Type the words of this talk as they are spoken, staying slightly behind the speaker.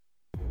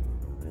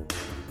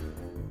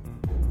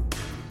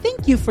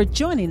Thank you for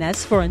joining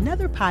us for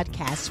another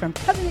podcast from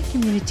Covenant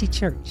Community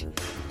Church.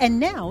 And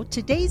now,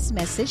 today's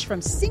message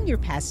from Senior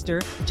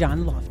Pastor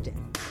John Lofton.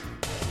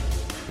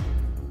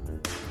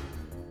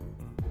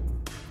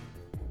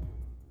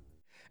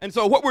 And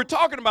so what we're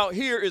talking about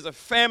here is a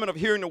famine of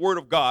hearing the word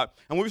of God.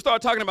 And when we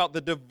start talking about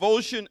the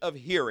devotion of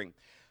hearing,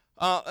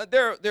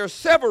 there are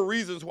several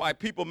reasons why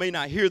people may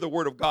not hear the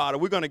word of God,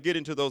 and we're going to get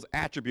into those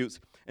attributes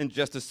in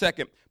just a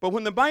second. But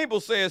when the Bible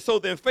says, so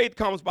then faith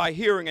comes by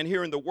hearing and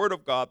hearing the word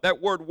of God,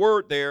 that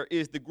word there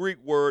is the Greek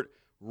word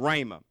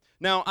rhema.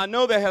 Now, I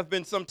know there have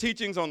been some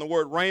teachings on the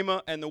word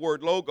rhema and the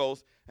word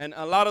logos, and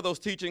a lot of those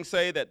teachings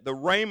say that the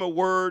rhema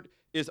word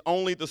is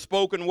only the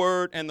spoken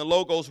word and the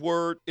logos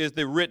word is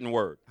the written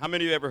word. How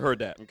many of you ever heard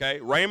that? Okay,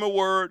 rhema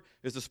word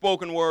is the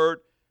spoken word,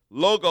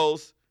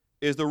 logos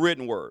is the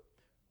written word.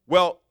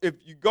 Well, if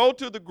you go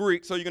to the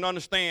Greek so you can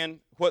understand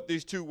what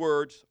these two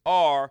words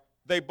are,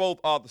 they both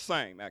are the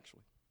same,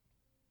 actually.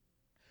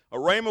 A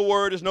rhema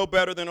word is no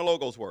better than a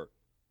logos word.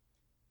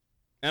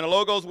 And a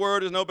logos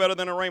word is no better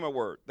than a rhema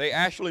word. They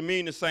actually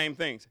mean the same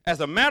things.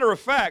 As a matter of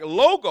fact,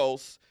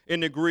 logos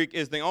in the Greek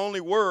is the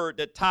only word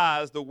that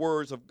ties the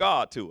words of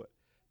God to it.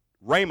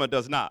 Rhema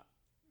does not.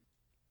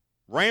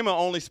 Rhema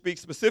only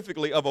speaks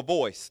specifically of a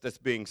voice that's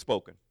being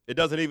spoken. It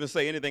doesn't even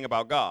say anything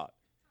about God.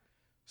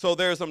 So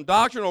there's some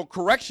doctrinal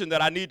correction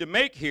that I need to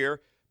make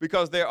here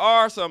because there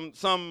are some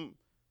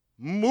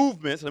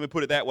movements, let me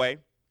put it that way,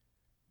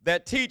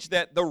 that teach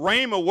that the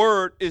rhema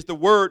word is the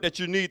word that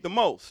you need the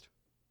most.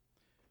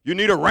 You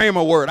need a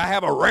rhema word. I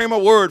have a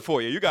rhema word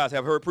for you. You guys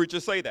have heard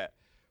preachers say that.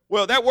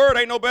 Well, that word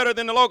ain't no better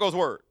than the logos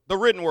word, the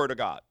written word of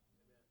God.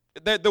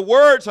 The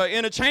words are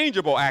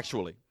interchangeable,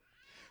 actually.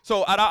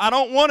 So I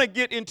don't want to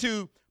get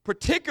into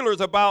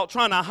particulars about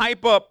trying to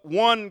hype up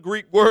one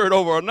Greek word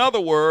over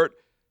another word.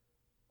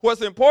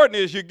 What's important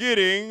is you're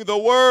getting the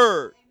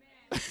word.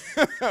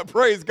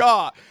 Praise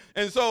God.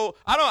 And so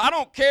I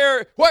don't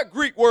care what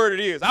Greek word it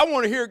is. I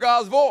want to hear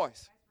God's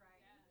voice.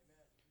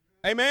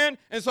 Amen.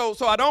 And so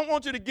I don't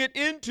want you to get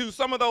into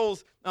some of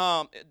those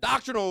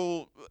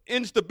doctrinal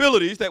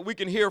instabilities that we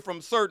can hear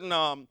from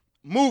certain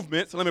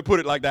movements. Let me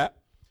put it like that.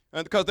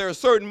 Because there are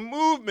certain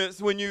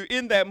movements, when you're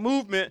in that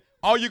movement,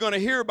 all you're going to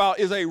hear about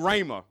is a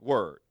rhema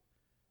word.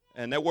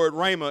 And that word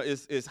rhema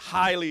is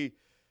highly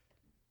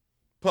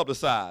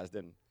publicized,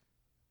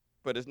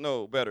 but it's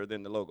no better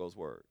than the logos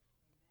word.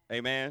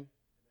 Amen?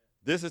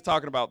 This is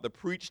talking about the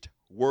preached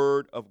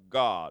word of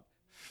God.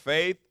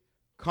 Faith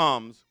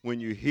comes when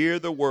you hear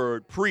the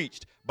word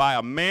preached by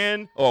a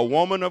man or a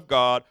woman of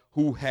God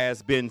who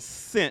has been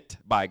sent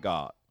by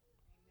God.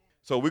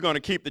 So we're going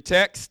to keep the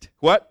text,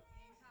 what?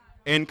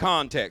 In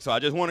context. So I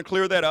just want to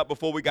clear that up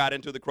before we got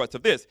into the crux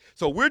of this.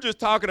 So we're just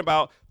talking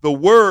about the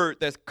word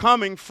that's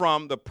coming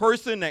from the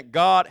person that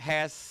God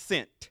has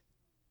sent.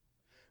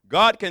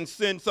 God can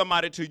send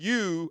somebody to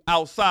you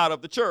outside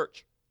of the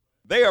church.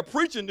 They are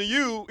preaching to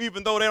you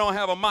even though they don't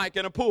have a mic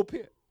and a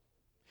pulpit.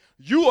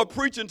 You are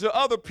preaching to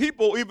other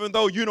people even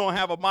though you don't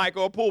have a mic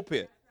or a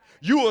pulpit.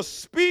 You are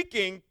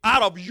speaking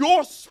out of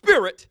your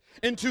spirit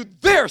into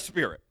their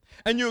spirit.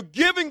 And you're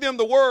giving them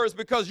the words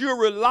because you're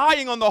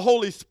relying on the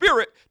Holy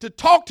Spirit to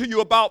talk to you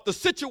about the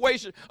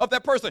situation of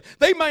that person.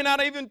 They might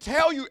not even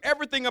tell you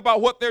everything about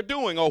what they're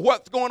doing or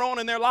what's going on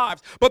in their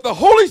lives. But the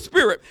Holy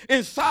Spirit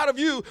inside of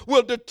you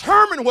will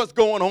determine what's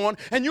going on,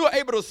 and you're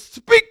able to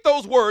speak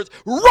those words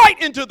right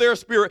into their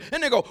spirit.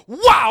 And they go,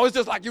 wow, it's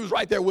just like you was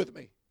right there with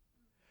me.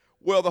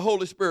 Well, the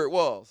Holy Spirit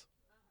was.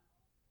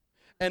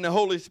 And the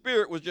Holy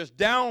Spirit was just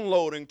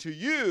downloading to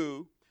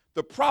you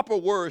the proper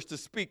words to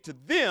speak to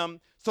them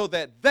so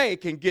that they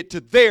can get to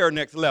their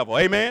next level.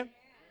 Amen?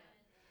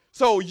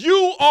 So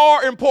you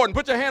are important.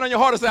 Put your hand on your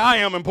heart and say, I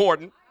am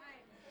important.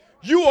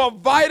 You are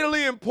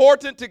vitally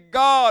important to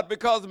God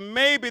because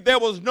maybe there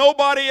was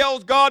nobody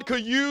else God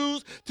could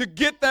use to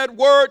get that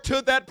word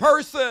to that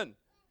person.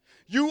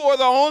 You are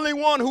the only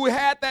one who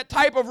had that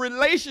type of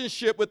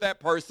relationship with that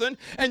person,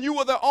 and you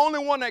were the only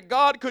one that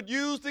God could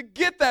use to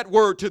get that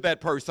word to that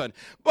person.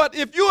 But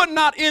if you are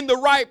not in the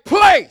right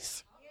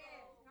place,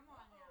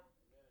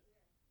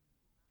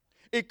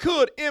 it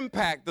could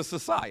impact the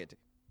society.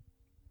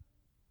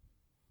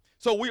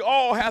 So we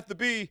all have to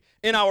be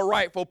in our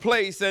rightful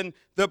place. And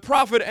the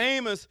prophet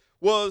Amos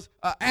was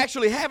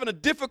actually having a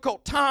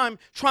difficult time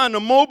trying to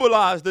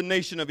mobilize the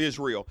nation of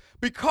Israel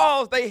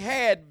because they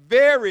had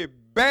very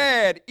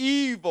bad,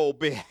 evil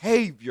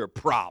behavior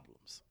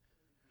problems.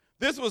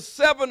 This was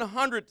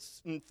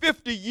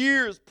 750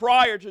 years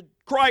prior to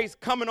Christ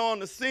coming on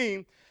the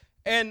scene.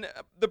 And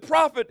the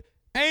prophet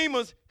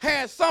Amos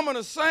had some of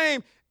the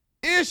same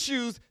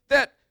issues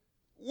that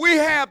we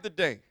have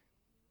today.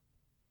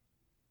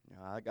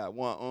 I got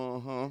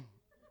one,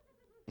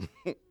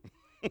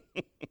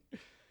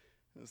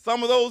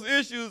 Some of those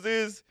issues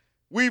is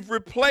we've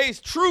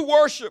replaced true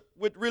worship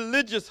with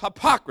religious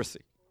hypocrisy.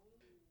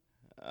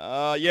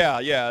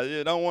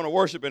 You don't want to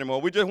worship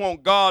anymore. We just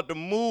want God to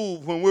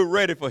move when we're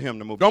ready for him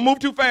to move. Don't move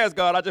too fast,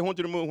 God. I just want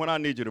you to move when I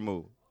need you to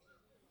move.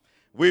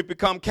 We've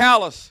become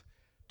callous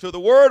to the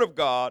word of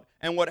God,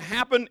 and what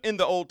happened in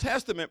the Old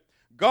Testament,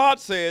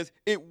 God says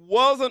it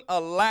wasn't a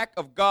lack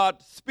of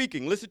God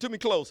speaking. Listen to me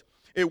close.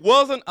 It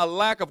wasn't a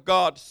lack of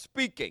God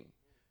speaking.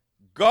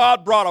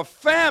 God brought a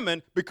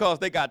famine because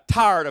they got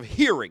tired of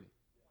hearing.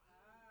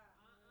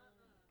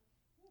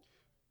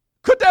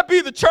 Could that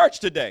be the church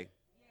today?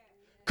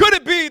 Could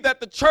it be that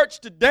the church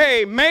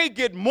today may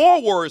get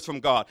more words from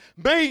God,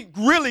 may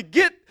really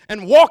get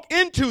and walk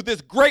into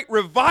this great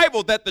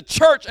revival that the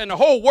church and the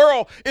whole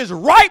world is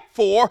ripe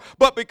for,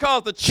 but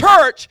because the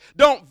church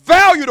don't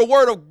value the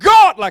word of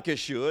God like it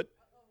should,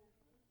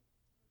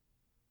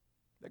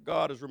 that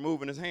God is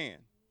removing his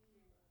hand?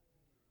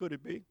 Could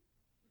it be?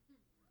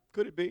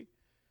 Could it be?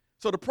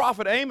 So the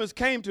prophet Amos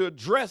came to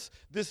address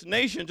this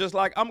nation just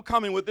like I'm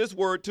coming with this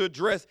word to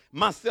address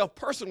myself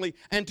personally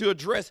and to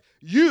address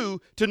you,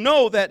 to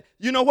know that,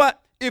 you know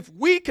what, if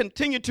we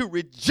continue to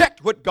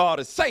reject what God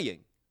is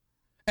saying,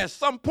 at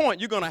some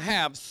point you're going to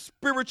have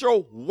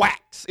spiritual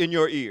wax in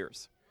your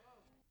ears.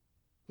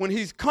 When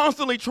he's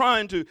constantly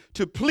trying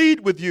to plead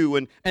with you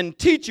and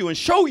teach you and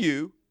show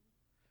you,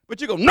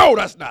 but you go, no,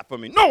 that's not for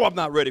me. No, I'm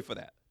not ready for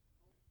that.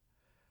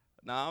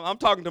 Now, I'm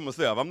talking to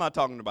myself. I'm not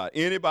talking about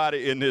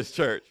anybody in this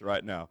church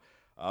right now.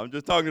 I'm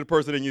just talking to the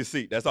person in your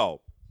seat. That's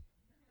all.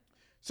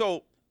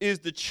 So is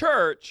the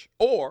church,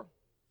 or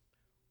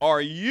are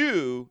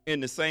you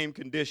in the same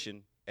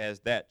condition as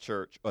that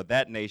church or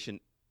that nation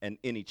and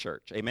any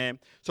church? Amen.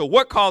 So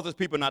what causes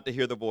people not to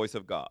hear the voice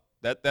of God?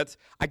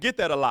 I get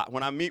that a lot.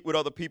 When I meet with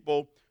other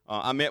people,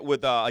 I met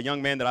with a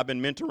young man that I've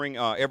been mentoring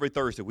every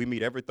Thursday. We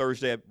meet every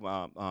Thursday at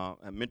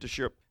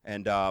mentorship,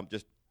 and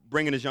just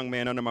bringing this young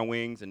man under my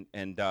wings,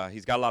 and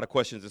he's got a lot of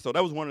questions. And so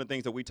that was one of the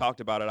things that we talked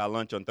about at our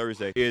lunch on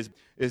Thursday is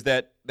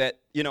that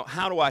you know,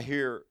 how do I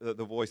hear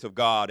the voice of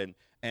God,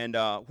 and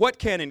what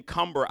can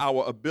encumber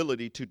our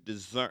ability to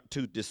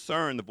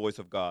discern the voice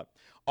of God?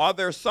 Are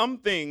there some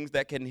things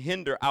that can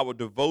hinder our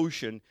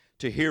devotion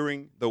to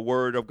hearing the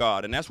word of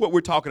God? And that's what we're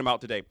talking about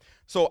today.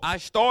 So I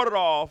started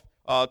off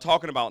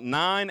talking about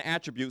 9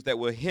 attributes that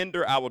will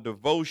hinder our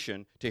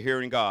devotion to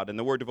hearing God. And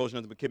the word devotion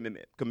is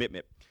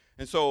commitment.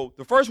 And so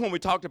the first one we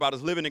talked about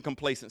is living in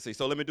complacency.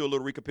 So let me do a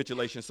little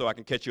recapitulation so I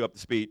can catch you up to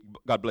speed.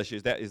 God bless you.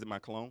 Is it my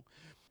cologne?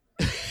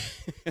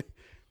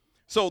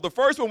 So the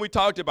first one we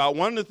talked about,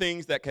 one of the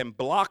things that can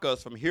block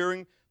us from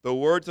hearing the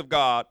words of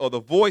God or the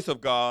voice of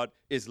God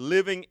is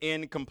living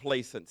in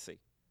complacency.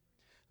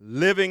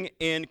 Living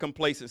in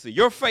complacency.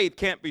 Your faith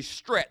can't be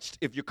stretched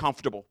if you're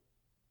comfortable.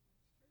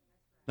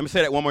 Let me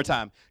say that one more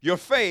time. Your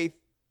faith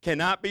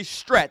cannot be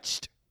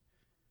stretched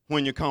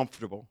when you're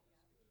comfortable.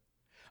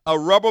 A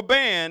rubber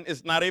band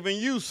is not even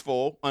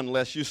useful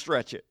unless you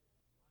stretch it.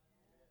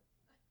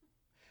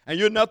 And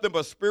you're nothing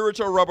but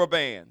spiritual rubber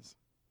bands.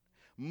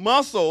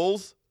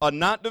 Muscles are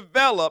not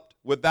developed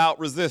without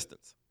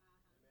resistance.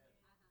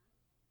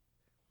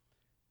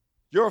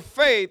 Your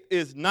faith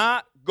is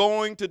not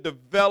going to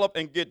develop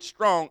and get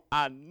strong.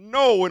 I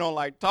know we don't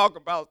like talk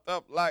about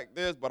stuff like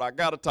this, but I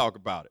got to talk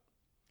about it.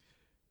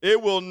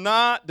 It will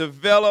not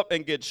develop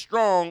and get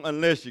strong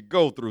unless you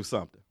go through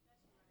something.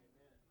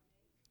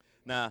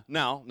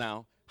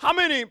 Now, how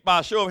many,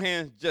 by show of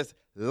hands, just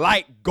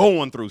like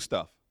going through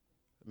stuff?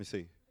 Let me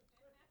see.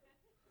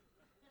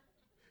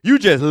 You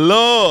just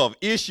love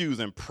issues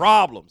and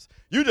problems.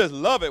 You just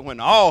love it when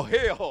all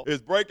hell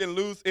is breaking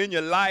loose in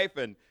your life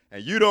and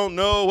you don't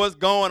know what's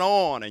going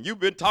on, and you've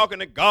been talking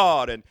to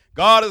God, and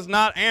God is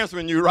not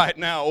answering you right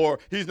now, or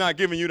he's not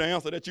giving you the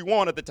answer that you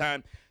want at the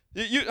time.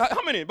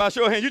 How many, by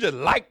show of hands, you just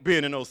like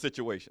being in those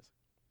situations?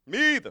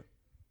 Me either.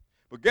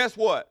 But guess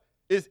what?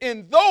 It's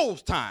in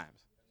those times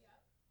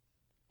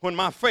when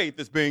my faith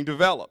is being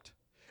developed.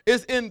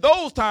 It's in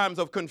those times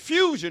of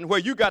confusion where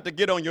you got to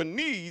get on your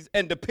knees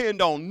and depend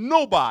on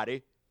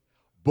nobody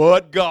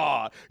but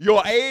God.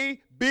 Your A,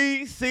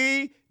 B,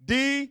 C,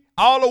 D,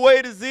 all the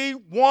way to Z,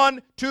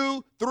 1,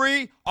 2,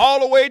 3,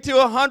 all the way to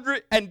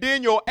 100, and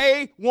then your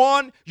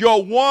A1,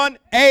 your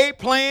 1A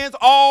plans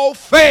all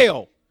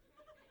fail.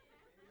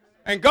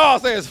 And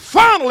God says,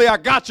 finally I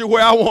got you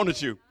where I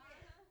wanted you.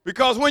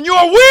 Because when you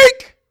are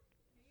weak,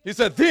 he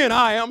said, then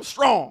I am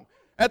strong.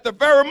 At the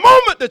very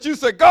moment that you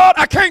said, God,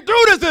 I can't do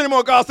this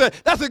anymore, God said,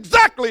 that's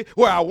exactly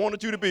where I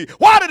wanted you to be.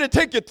 Why did it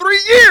take you 3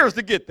 years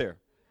to get there?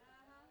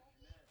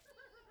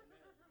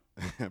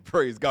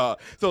 Praise God.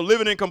 So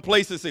living in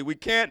complacency. We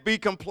can't be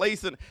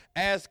complacent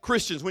as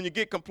Christians. When you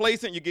get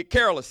complacent, you get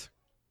careless.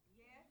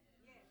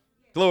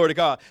 Glory to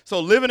God. So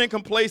living in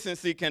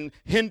complacency can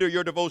hinder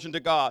your devotion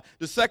to God.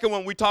 The second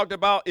one we talked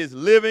about is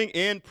living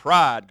in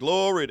pride.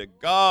 Glory to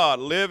God.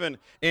 Living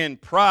in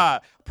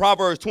pride.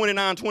 Proverbs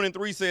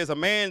 29:23 says, a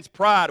man's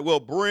pride will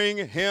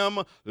bring him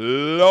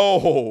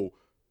low.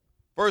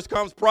 First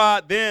comes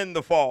pride, then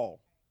the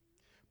fall.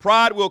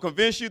 Pride will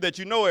convince you that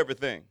you know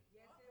everything.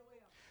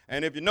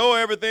 And if you know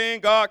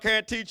everything, God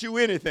can't teach you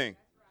anything.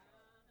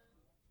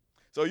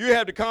 So you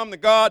have to come to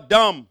God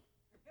dumb.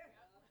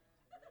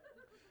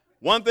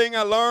 One thing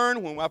I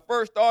learned when I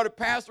first started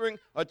pastoring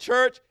a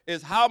church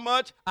is how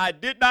much I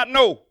did not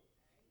know.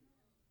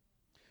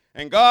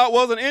 And God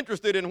wasn't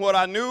interested in what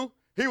I knew.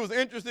 He was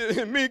interested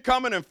in me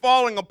coming and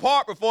falling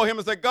apart before him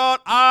and said, God,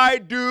 I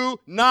do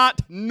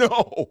not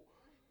know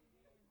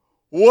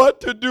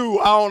what to do.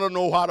 I don't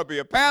know how to be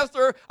a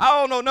pastor. I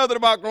don't know nothing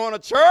about growing a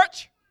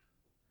church.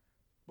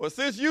 But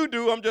since you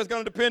do, I'm just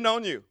going to depend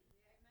on you.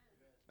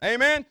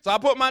 Amen. So I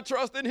put my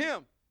trust in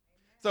him.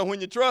 So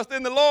when you trust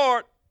in the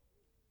Lord,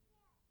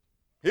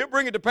 he'll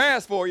bring it to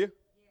pass for you.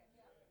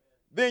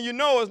 Then you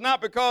know it's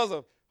not because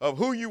of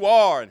who you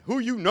are and who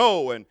you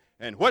know and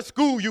what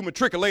school you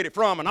matriculated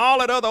from and all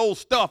that other old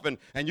stuff. And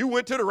you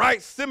went to the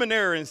right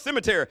seminary and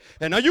cemetery.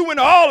 And now you went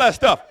to all that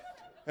stuff.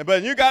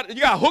 But you got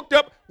hooked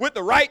up with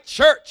the right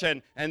church.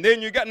 And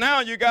then you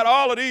got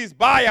all of these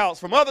buyouts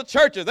from other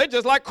churches. They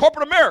just like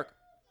corporate America.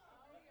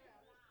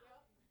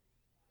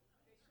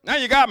 Now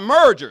you got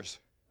mergers.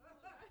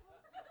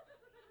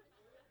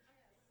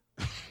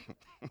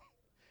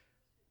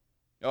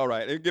 All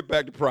right, let's get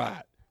back to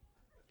pride.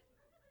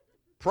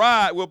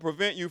 Pride will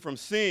prevent you from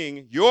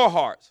seeing your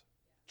heart's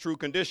true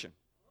condition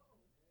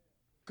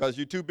because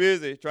you're too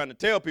busy trying to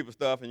tell people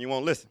stuff and you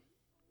won't listen.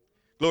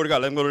 Glory to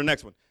God. Let's go to the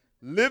next one.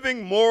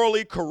 Living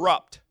morally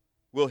corrupt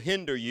will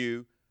hinder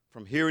you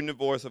from hearing the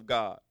voice of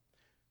God.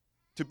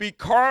 To be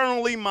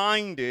carnally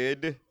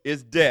minded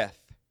is death,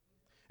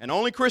 and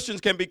only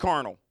Christians can be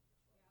carnal.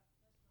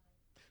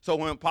 So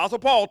when Apostle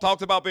Paul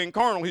talks about being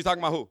carnal, he's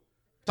talking about who?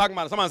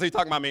 Somebody say he's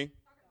talking about me.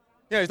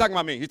 Yeah, he's talking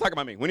about me. He's talking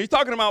about me. When he's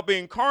talking about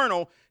being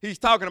carnal, he's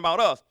talking about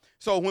us.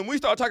 So when we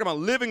start talking about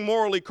living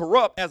morally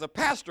corrupt, as a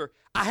pastor,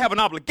 I have an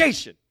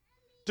obligation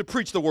to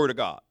preach the word of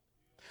God.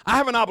 I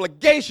have an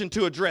obligation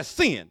to address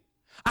sin.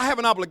 I have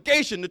an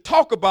obligation to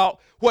talk about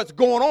what's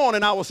going on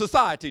in our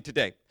society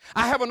today.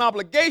 I have an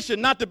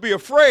obligation not to be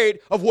afraid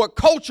of what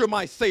culture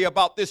might say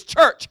about this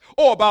church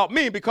or about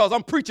me because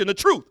I'm preaching the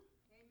truth.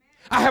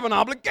 Amen. I have an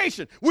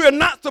obligation. We are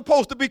not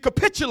supposed to be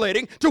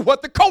capitulating to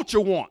what the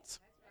culture wants.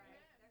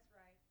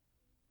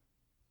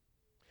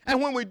 And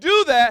when we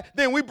do that,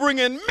 then we bring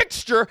in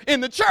mixture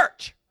in the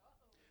church.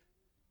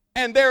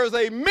 And there is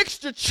a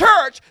mixture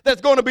church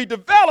that's going to be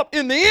developed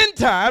in the end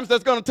times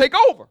that's going to take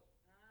over.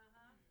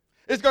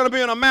 It's going to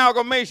be an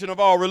amalgamation of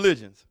all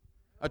religions,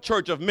 a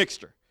church of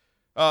mixture.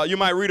 You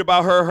might read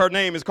about her. Her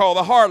name is called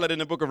the harlot in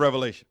the book of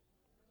Revelation.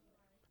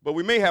 But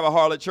we may have a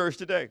harlot church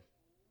today.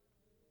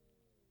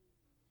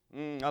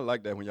 I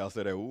like that when y'all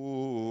say that.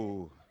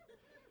 Ooh.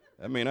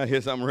 I mean, I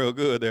hear something real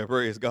good there.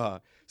 Praise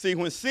God. See,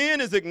 when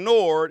sin is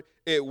ignored,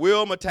 it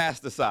will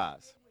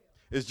metastasize.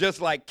 It's just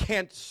like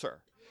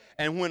cancer.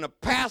 And when a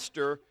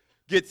pastor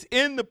gets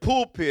in the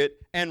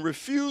pulpit and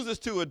refuses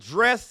to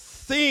address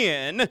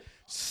sin,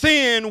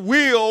 sin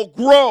will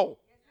grow.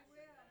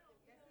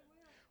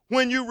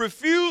 When you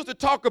refuse to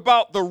talk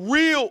about the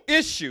real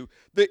issue,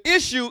 the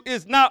issue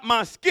is not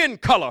my skin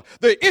color.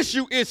 The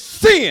issue is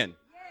sin.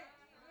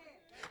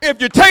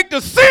 If you take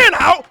the sin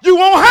out, you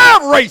won't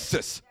have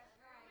racists.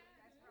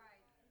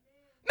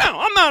 Now,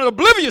 I'm not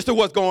oblivious to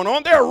what's going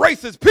on. There are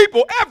racist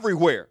people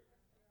everywhere.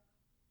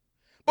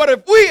 But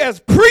if we as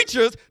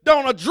preachers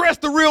don't address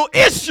the real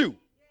issue,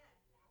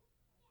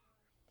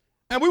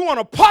 and we want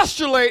to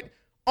postulate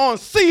on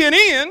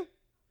CNN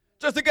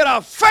just to get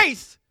our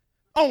face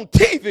on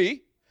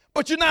TV,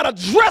 but you're not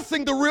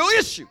addressing the real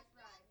issue.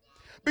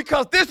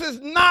 Because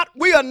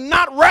we are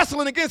not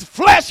wrestling against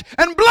flesh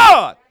and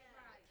blood.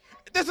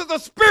 This is a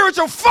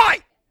spiritual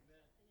fight.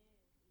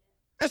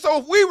 And so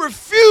if we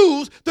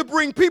refuse to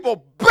bring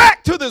people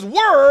back to this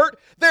word,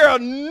 there are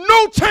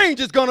no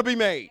changes going to be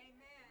made.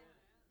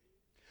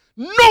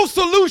 No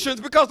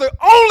solutions, because the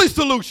only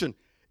solution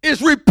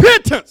is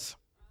repentance.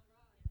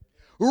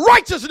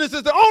 Righteousness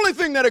is the only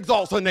thing that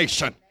exalts a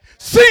nation.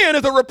 Sin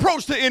is a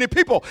reproach to any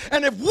people.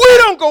 And if we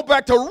don't go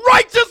back to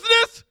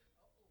righteousness,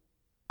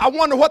 I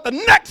wonder what the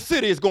next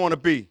city is going to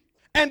be.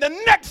 And the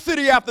next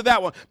city after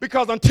that one.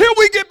 Because until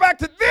we get back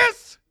to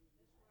this,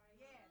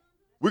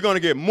 we're going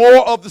to get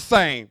more of the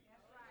same.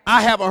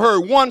 I haven't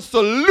heard one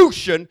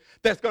solution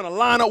that's going to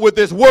line up with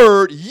this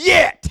word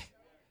yet.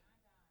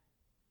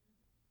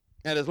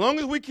 And as long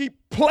as we keep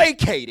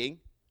placating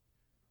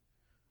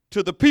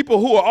to the people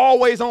who are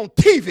always on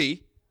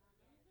TV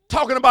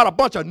talking about a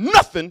bunch of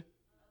nothing,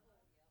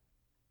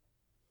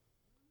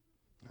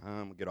 I'm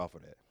going to get off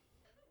of that.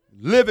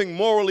 Living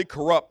morally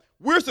corrupt.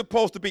 We're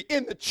supposed to be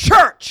in the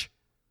church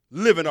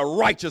living a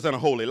righteous and a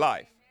holy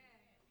life.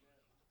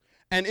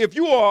 And if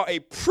you are a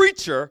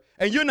preacher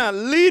and you're not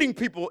leading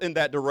people in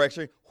that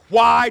direction,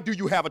 why do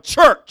you have a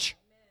church?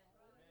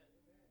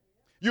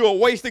 You are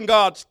wasting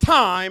God's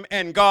time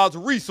and God's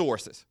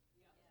resources.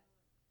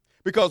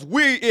 Because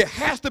it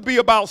has to be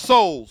about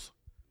souls.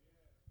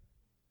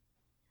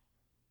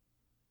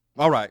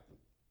 All right.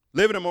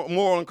 Living a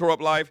moral and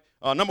corrupt life.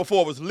 Number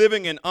 4 was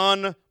living in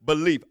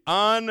unbelief.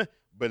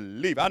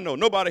 Unbelief. I know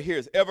nobody here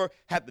has ever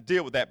had to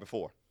deal with that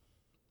before.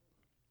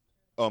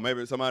 Oh,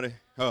 maybe somebody.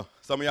 Oh,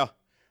 some of y'all.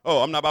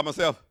 Oh, I'm not by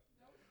myself.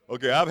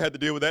 Okay, I've had to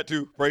deal with that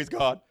too. Praise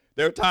God.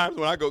 There are times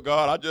when I go,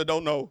 God, I just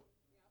don't know.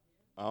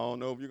 I don't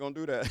know if you're going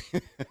to do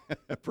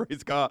that.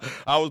 Praise God.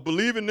 I was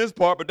believing this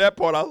part, but that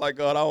part I was like,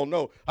 God, I don't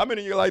know. How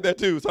many of you like that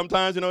too?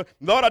 Sometimes,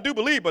 Lord, I do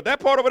believe, but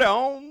that part over there,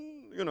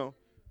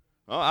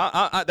 I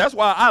That's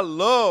why I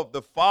love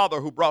the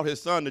father who brought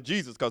his son to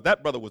Jesus, because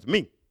that brother was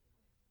me.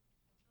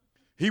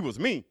 He was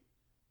me,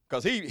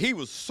 because he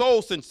was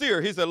so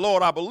sincere. He said,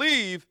 Lord, I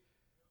believe,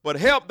 but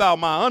help thou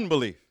my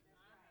unbelief.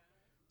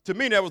 To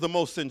me, that was the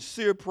most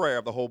sincere prayer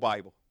of the whole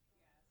Bible.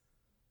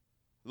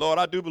 Lord,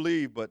 I do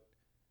believe, but,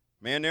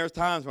 man, there's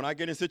times when I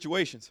get in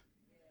situations.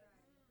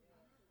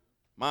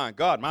 My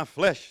God, my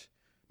flesh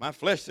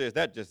says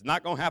that just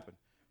not going to happen.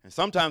 And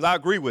sometimes I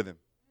agree with him.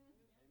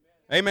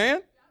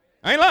 Amen?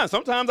 I ain't lying.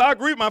 Sometimes I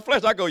agree with my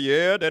flesh. I go,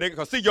 yeah, that ain't.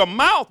 Because, see, your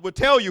mouth will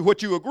tell you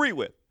what you agree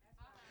with.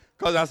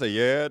 Because I say,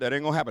 yeah, that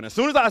ain't going to happen. As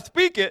soon as I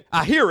speak it,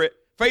 I hear it.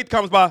 Faith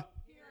comes by.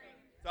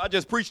 So I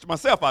just preached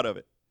myself out of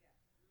it.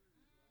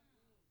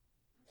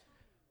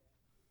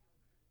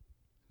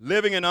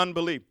 Living in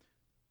unbelief.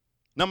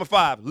 Number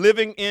 5,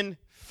 living in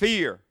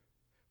fear.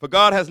 For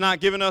God has not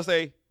given us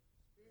a,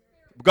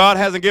 God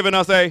hasn't given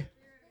us a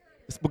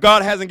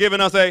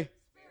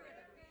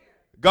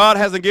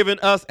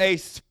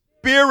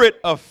spirit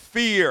of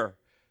fear.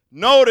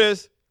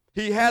 Notice,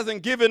 he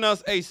hasn't given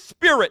us a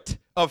spirit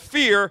of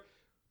fear,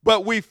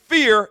 but we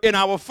fear in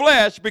our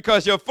flesh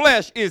because your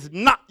flesh is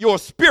not your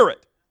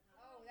spirit.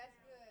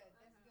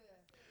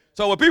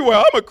 So when people,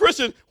 well, I'm a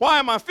Christian, why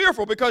am I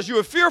fearful? Because you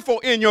are fearful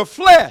in your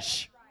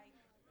flesh.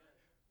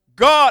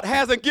 God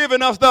hasn't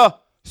given us the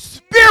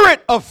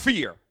spirit of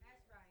fear.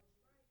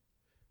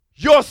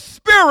 Your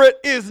spirit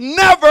is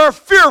never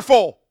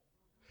fearful.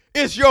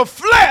 It's your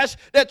flesh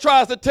that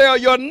tries to tell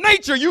your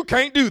nature you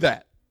can't do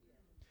that.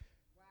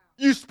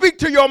 You speak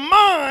to your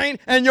mind,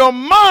 and your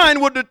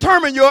mind will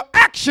determine your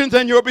actions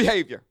and your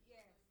behavior.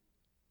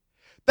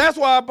 That's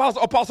why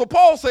Apostle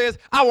Paul says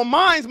our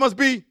minds must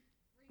be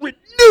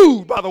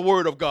renewed by the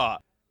word of God,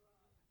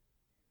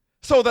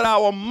 so that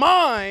our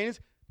minds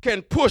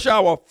can push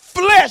our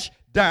flesh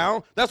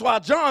down. That's why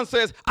John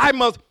says, I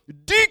must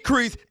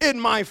decrease in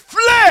my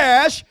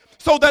flesh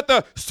so that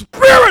the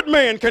spirit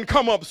man can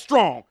come up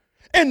strong.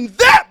 In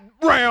that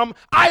realm,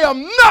 I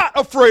am not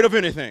afraid of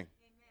anything.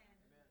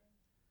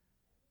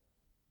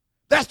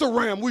 That's the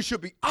realm we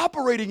should be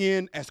operating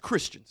in as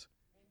Christians.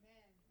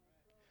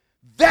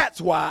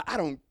 That's why I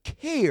don't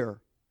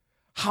care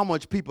how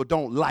much people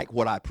don't like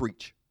what I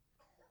preach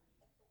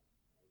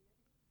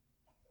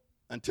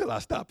until I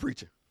stop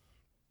preaching.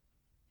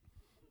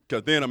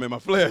 Because then I'm in my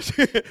flesh.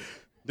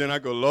 Then I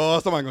go,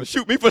 Lord, somebody going to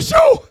shoot me for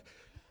sure.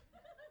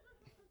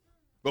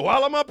 But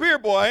while I'm up here,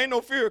 boy, ain't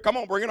no fear. Come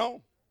on, bring it on.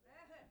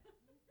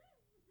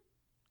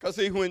 Because,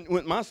 see,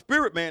 when my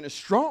spirit man is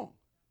strong,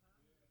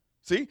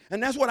 see,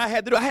 and that's what I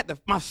had to do. I had to,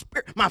 my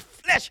spirit, my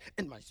flesh,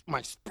 and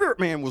my spirit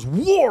man was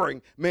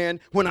warring,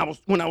 man, when I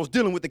was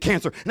dealing with the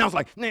cancer. And I was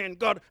like, man,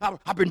 God,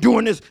 I've been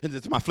doing this. And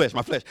it's my flesh.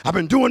 I've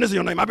been doing this in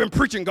your name. I've been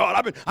preaching,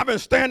 God. I've been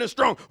standing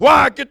strong. Why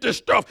I get this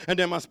stuff? And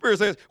then my spirit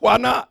says, why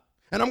not?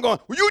 And I'm going,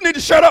 well, you need to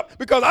shut up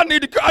because I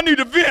need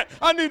to vent.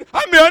 I need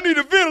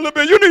to vent a little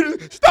bit. You need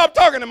to stop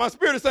talking. And my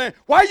spirit is saying,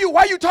 why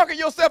you talking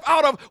yourself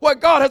out of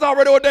what God has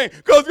already ordained?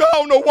 Because I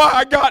don't know why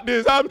I got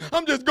this.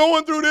 I'm just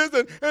going through this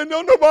and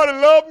don't nobody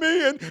love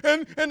me.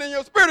 And then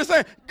your spirit is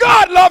saying,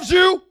 God loves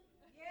you.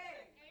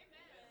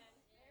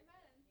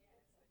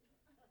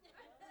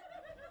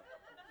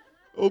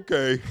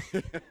 Okay.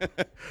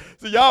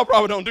 See, y'all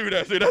probably don't do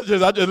that. See,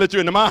 I just let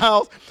you into my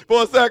house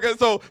for a second.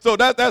 So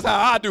that's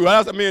how I do it.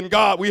 That's me and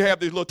God, we have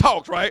these little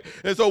talks, right?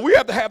 And so we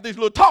have to have these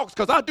little talks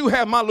because I do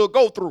have my little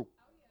go through.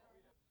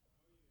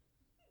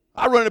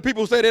 I run into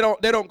people who say they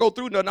don't go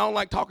through nothing. I don't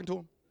like talking to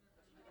them.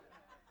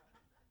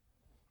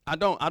 I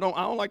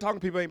don't like talking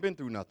to people who ain't been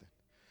through nothing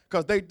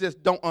because they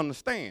just don't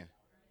understand.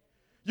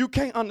 You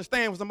can't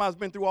understand when somebody's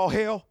been through all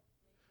hell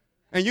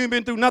and you ain't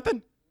been through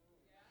nothing.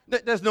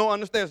 There's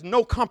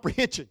no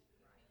comprehension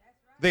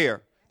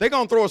there. They're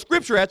going to throw a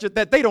scripture at you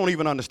that they don't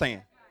even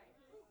understand.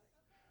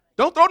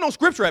 Don't throw no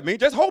scripture at me.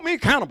 Just hold me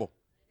accountable.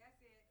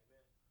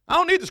 I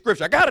don't need the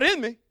scripture. I got it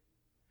in me.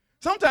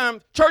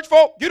 Sometimes, church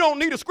folk, you don't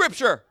need a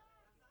scripture.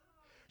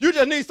 You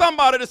just need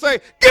somebody to say,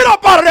 get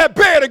up out of that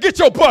bed and get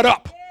your butt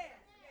up.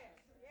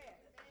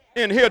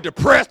 In here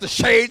depressed, the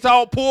shades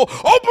all pulled.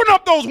 Open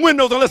up those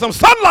windows and let some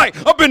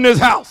sunlight up in this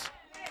house.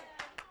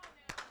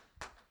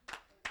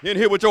 In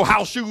here with your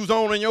house shoes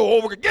on and your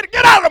over.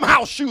 Get out of them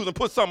house shoes and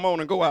put something on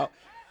and go out.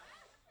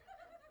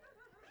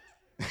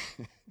 I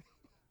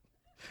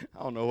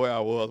don't know where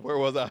I was. Where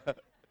was I?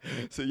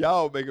 So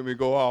y'all making me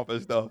go off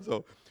and stuff.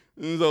 So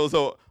we're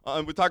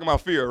talking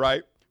about fear,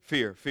 right?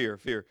 Fear.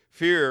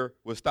 Fear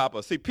will stop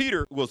us. See,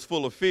 Peter was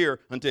full of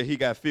fear until he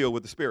got filled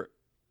with the Spirit.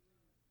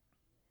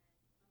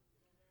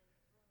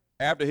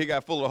 After he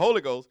got full of the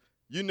Holy Ghost,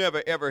 you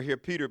never ever hear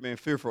Peter being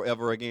fearful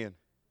ever again.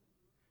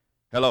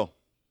 Hello.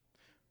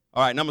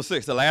 All right, number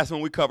 6, the last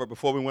one we covered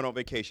before we went on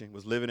vacation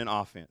was living in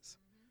offense.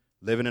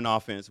 Living in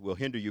offense will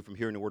hinder you from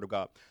hearing the word of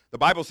God. The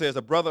Bible says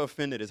a brother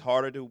offended is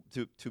harder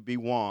to be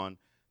won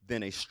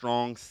than a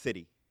strong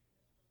city.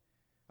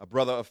 A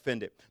brother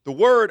offended. The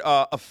word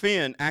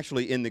offend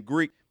actually in the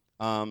Greek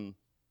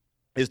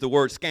is the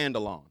word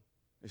scandalon.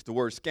 It's the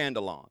word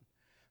scandalon.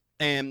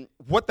 And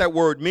what that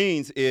word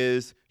means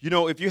is,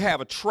 if you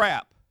have a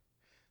trap,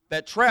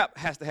 that trap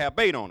has to have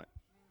bait on it.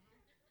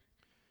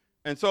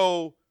 And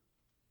so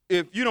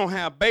if you don't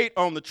have bait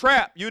on the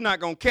trap, you're not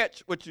going to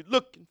catch what you're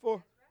looking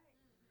for.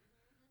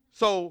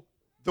 So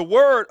the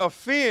word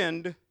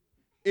offend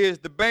is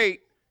the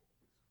bait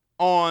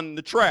on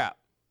the trap.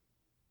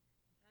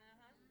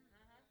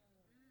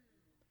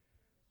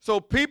 So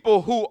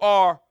people who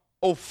are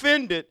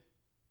offended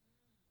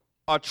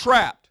are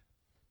trapped.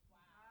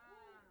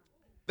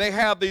 They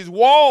have these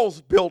walls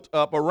built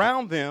up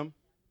around them.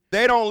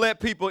 They don't let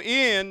people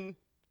in,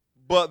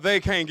 but they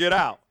can't get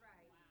out.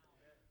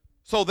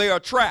 So they are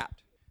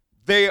trapped.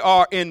 They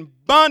are in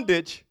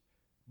bondage,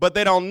 but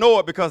they don't know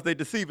it because they're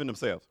deceiving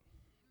themselves.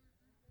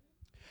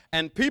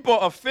 And people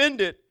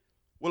offended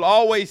will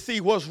always see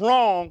what's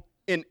wrong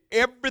in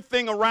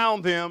everything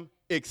around them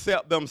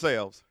except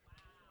themselves.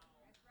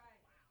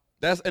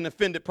 That's an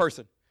offended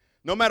person.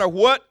 No matter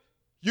what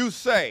you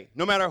say,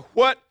 no matter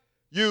what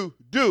you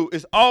do,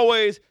 it's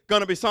always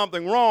going to be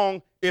something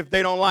wrong if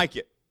they don't like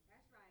it.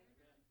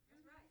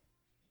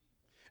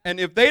 And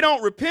if they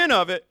don't repent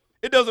of it,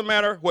 it doesn't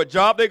matter what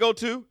job they go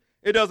to.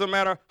 It doesn't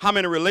matter how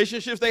many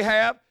relationships they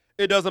have.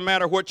 It doesn't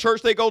matter what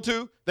church they go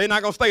to. They're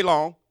not going to stay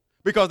long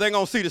because they're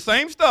going to see the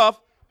same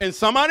stuff in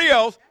somebody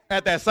else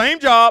at that same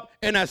job,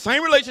 in that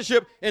same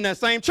relationship, in that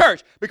same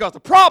church. Because the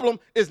problem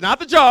is not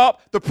the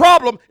job. The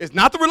problem is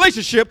not the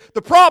relationship.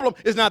 The problem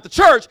is not the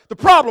church. The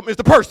problem is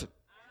the person.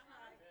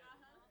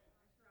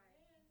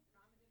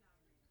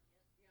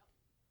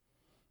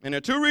 And there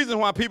are two reasons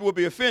why people would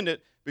be offended: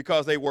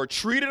 because they were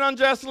treated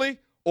unjustly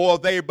or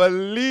they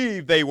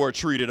believe they were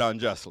treated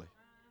unjustly.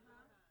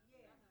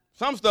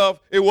 Some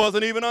stuff, it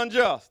wasn't even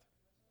unjust.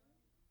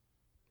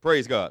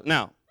 Praise God.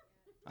 Now,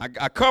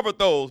 I covered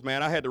those,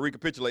 man. I had to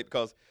recapitulate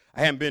because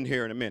I haven't been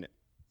here in a minute.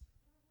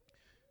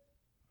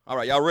 All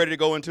right, y'all ready to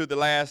go into the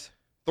last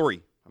three?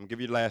 I'm going to give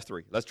you the last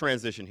three. Let's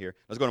transition here.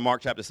 Let's go to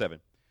Mark chapter 7.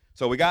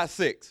 So we got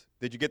 6.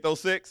 Did you get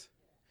those 6?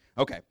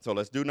 Okay, so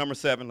let's do number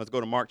 7. Let's go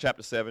to Mark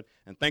chapter 7.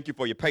 And thank you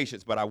for your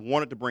patience, but I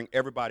wanted to bring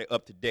everybody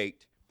up to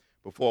date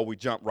before we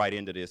jump right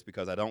into this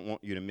because I don't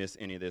want you to miss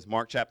any of this.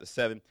 Mark chapter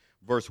 7,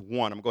 verse 1. I'm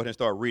going to go ahead and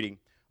start reading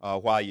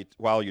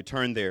while you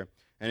turn there.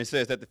 And it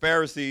says that the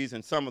Pharisees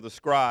and some of the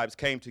scribes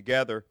came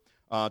together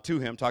to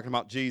him, talking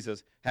about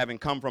Jesus, having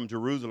come from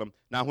Jerusalem.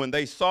 Now, when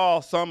they saw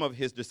some of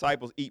his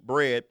disciples eat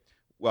bread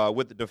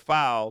with the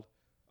defiled,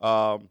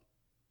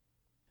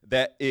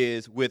 that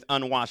is with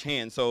unwashed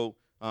hands. So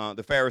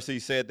the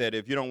Pharisees said that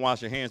if you don't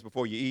wash your hands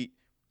before you eat,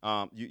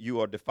 you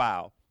are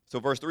defiled. So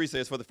verse 3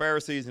 says, for the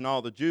Pharisees and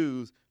all the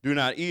Jews do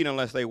not eat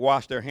unless they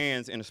wash their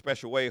hands in a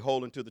special way,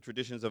 holding to the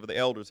traditions of the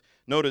elders.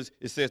 Notice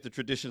it says the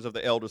traditions of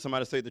the elders.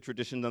 Somebody say the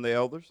traditions of the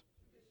elders.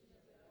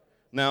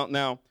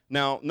 Now,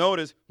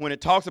 notice when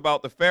it talks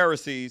about the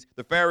Pharisees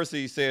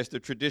says the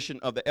tradition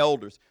of the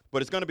elders.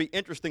 But it's going to be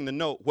interesting to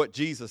note what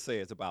Jesus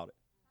says about it.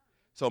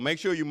 So make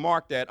sure you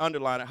mark that,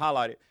 underline it,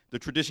 highlight it, the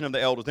tradition of the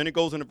elders. Then it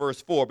goes into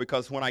verse 4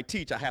 because when I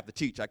teach, I have to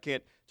teach. I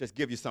can't just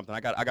give you something. I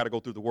got to go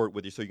through the word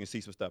with you so you can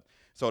see some stuff.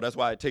 So that's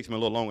why it takes me a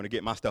little longer to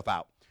get my stuff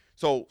out.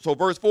 So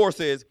verse 4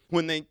 says,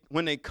 when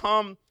they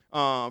come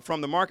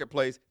from the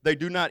marketplace, they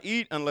do not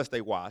eat unless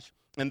they wash.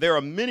 And there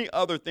are many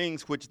other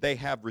things which they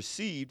have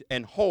received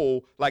and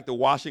hold, like the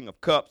washing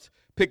of cups,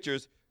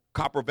 pictures,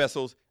 copper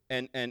vessels,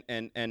 and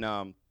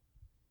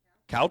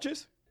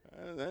couches.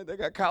 They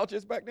got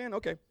couches back then?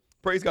 Okay.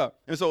 Praise God.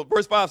 And so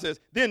verse 5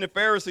 says, then the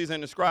Pharisees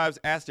and the scribes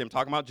asked him,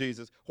 talking about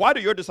Jesus, why do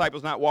your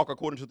disciples not walk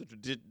according to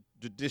the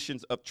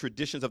traditions of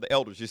the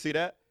elders? You see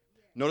that?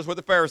 Notice what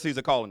the Pharisees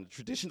are calling the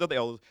traditions of the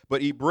elders,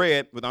 but eat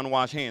bread with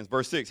unwashed hands.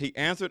 Verse 6, he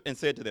answered and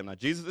said to them. Now,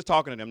 Jesus is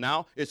talking to them.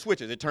 Now, it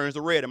switches. It turns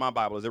to red in my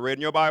Bible. Is it red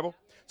in your Bible?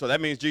 So that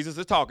means Jesus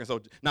is talking.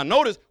 So now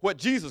notice what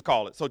Jesus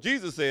called it. So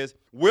Jesus says,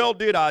 well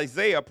did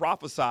Isaiah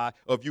prophesy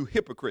of you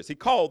hypocrites. He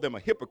called them a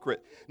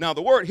hypocrite. Now,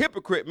 the word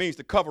hypocrite means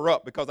to cover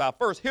up because our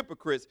first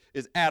hypocrites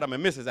is Adam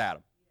and Mrs.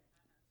 Adam.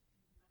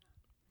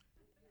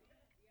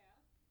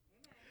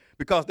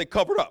 Because they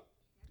covered up.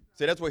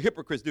 See, that's what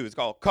hypocrites do. It's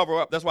called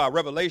cover up. That's why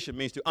revelation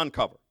means to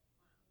uncover.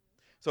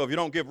 So if you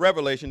don't give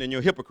revelation, then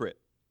you're a hypocrite.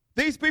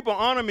 These people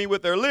honor me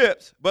with their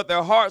lips, but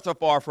their hearts are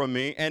far from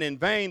me, and in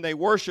vain they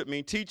worship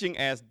me, teaching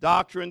as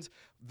doctrines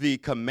the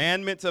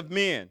commandments of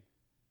men.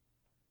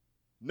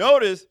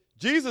 Notice,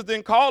 Jesus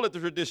didn't call it the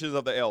traditions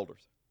of the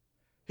elders.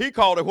 He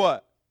called it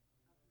what?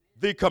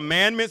 The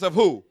commandments of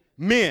who?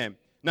 Men.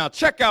 Now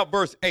check out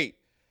verse 8.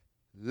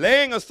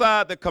 Laying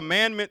aside the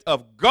commandments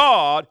of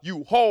God,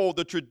 you hold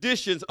the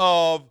traditions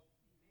of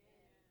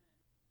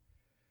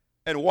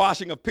and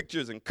washing of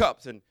pictures and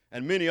cups and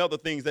many other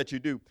things that you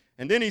do.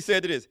 And then he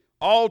said it is,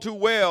 all too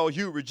well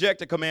you reject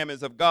the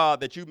commandments of God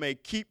that you may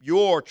keep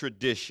your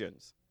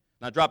traditions.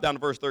 Now drop down to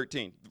verse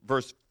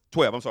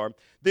 12.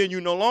 Then you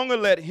no longer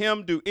let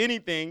him do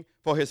anything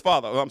for his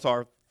father.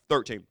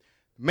 13.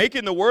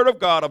 Making the word of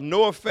God of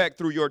no effect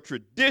through your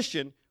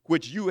tradition,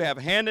 which you have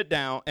handed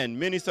down, and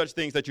many such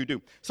things that you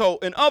do. So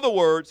in other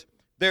words,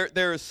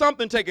 there is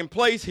something taking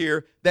place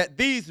here that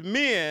these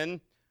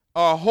men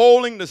are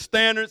holding the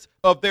standards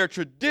of their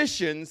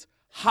traditions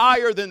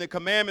higher than the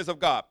commandments of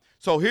God.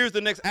 So here's the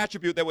next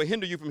attribute that will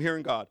hinder you from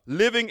hearing God.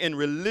 Living in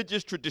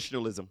religious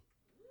traditionalism.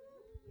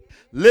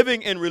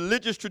 Living in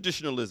religious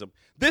traditionalism.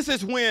 This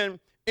is when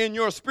in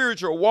your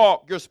spiritual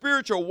walk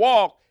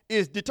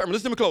is determined.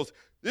 Listen to me close.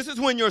 This is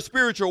when your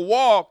spiritual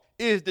walk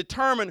is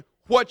determined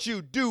what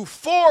you do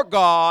for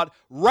God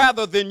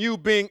rather than you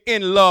being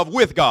in love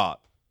with God.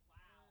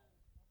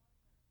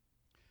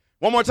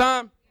 One more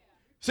time.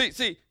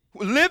 See,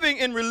 living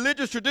in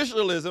religious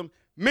traditionalism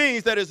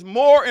means that it's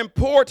more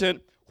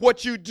important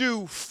what you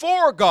do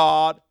for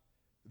God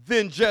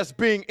than just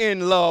being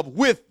in love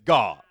with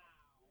God.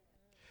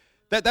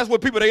 That's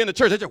what people, they in the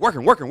church, they're just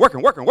working.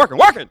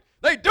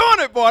 They doing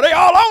it, boy. They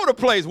all over the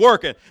place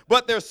working.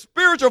 But their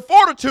spiritual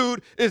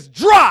fortitude is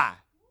dry.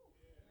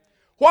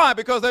 Why?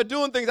 Because they're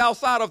doing things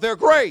outside of their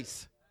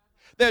grace.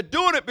 They're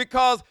doing it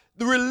because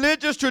the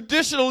religious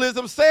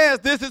traditionalism says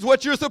this is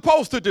what you're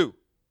supposed to do.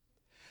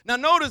 Now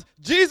notice,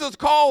 Jesus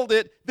called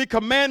it the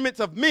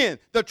commandments of men,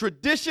 the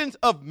traditions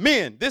of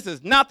men. This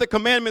is not the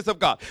commandments of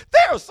God.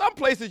 There are some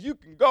places you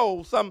can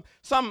go,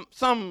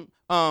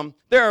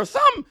 there are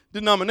some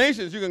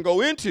denominations you can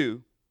go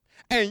into,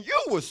 and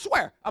you will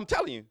swear, I'm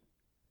telling you,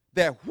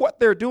 that what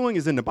they're doing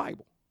is in the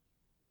Bible.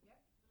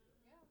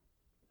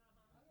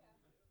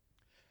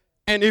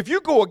 And if you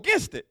go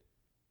against it,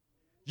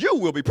 you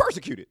will be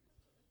persecuted.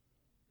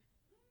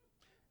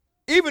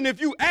 Even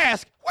if you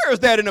ask, where is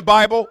that in the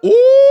Bible?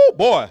 Oh,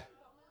 boy.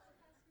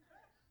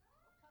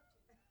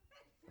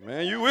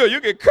 Man, you will. You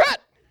get cut.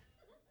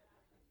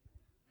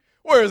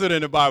 Where is it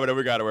in the Bible that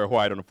we got to wear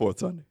white on the fourth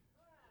Sunday?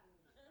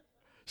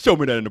 Show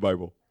me that in the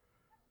Bible.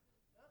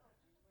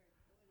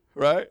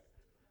 Right?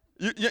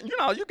 You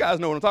guys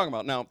know what I'm talking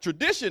about. Now,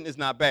 tradition is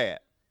not bad.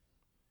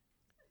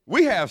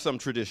 We have some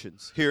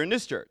traditions here in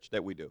this church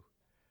that we do.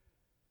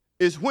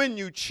 It's when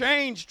you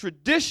change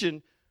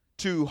tradition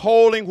to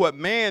holding what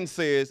man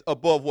says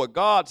above what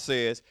God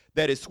says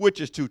that it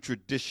switches to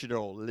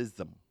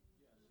traditionalism.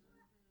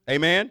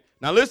 Amen?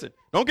 Now listen,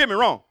 don't get me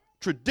wrong.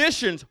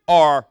 Traditions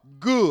are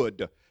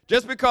good.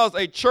 Just because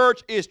a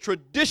church is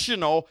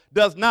traditional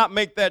does not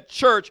make that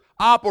church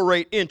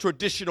operate in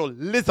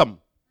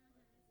traditionalism.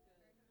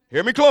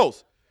 Hear me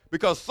close.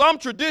 Because some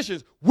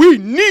traditions we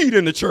need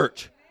in the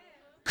church.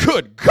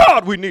 Good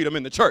God, we need them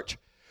in the church.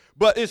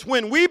 But it's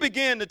when we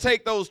begin to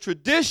take those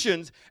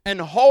traditions and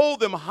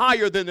hold them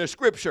higher than the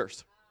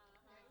scriptures.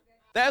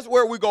 That's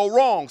where we go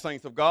wrong,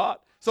 saints of God.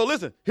 So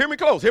listen, hear me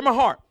close, hear my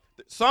heart.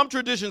 Some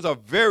traditions are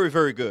very,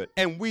 very good,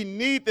 and we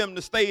need them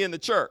to stay in the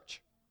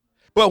church.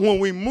 But when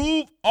we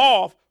move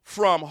off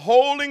from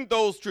holding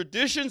those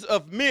traditions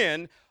of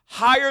men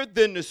higher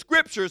than the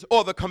scriptures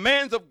or the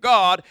commands of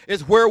God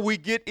is where we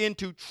get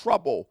into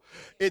trouble.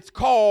 It's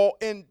called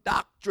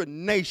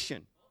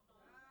indoctrination.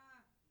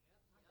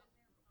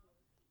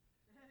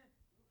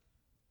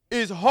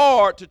 It's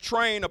hard to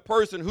train a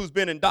person who's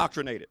been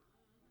indoctrinated.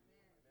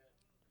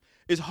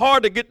 It's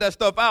hard to get that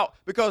stuff out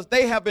because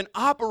they have been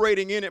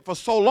operating in it for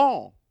so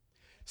long.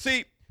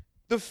 See,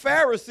 the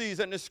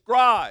Pharisees and the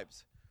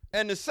scribes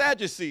and the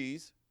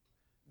Sadducees,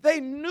 they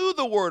knew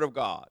the word of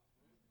God.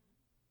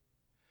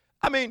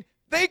 I mean,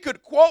 they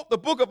could quote the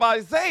book of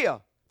Isaiah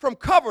from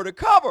cover to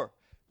cover.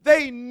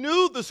 They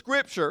knew the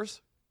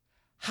scriptures.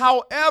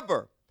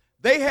 However,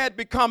 they had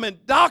become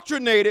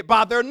indoctrinated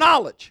by their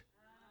knowledge.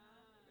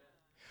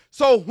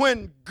 So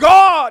when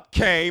God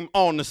came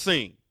on the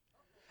scene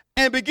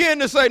and began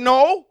to say,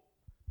 no,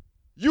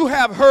 you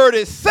have heard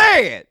it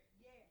said.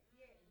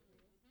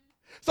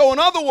 So in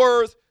other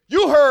words,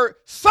 you heard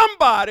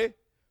somebody,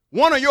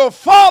 one of your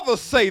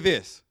fathers say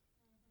this.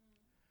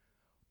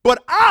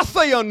 But I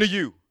say unto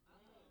you.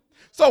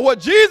 So what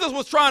Jesus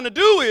was trying to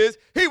do is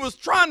he was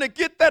trying to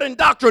get that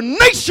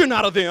indoctrination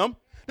out of them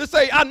to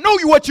say, I know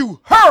you what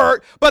you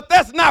heard, but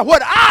that's not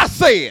what I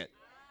said.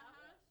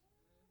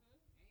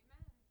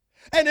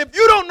 And if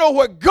you don't know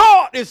what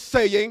God is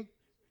saying,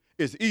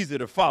 it's easy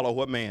to follow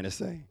what man is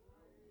saying.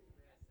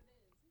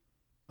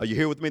 Are you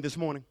here with me this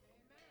morning?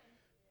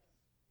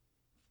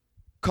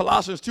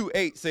 Colossians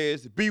 2:8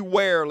 says,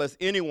 beware lest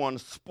anyone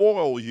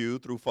spoil you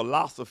through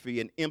philosophy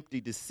and empty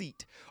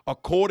deceit,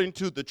 according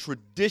to the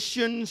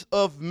traditions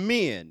of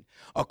men,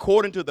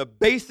 according to the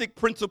basic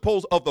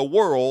principles of the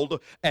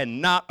world,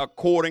 and not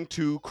according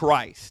to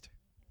Christ.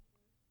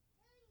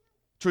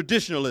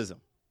 Traditionalism.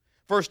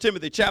 1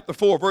 Timothy chapter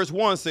 4, verse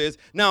 1 says,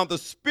 now the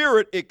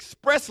Spirit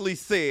expressly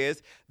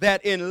says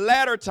that in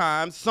latter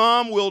times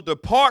some will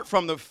depart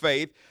from the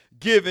faith,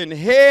 giving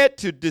head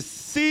to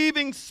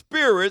deceiving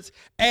spirits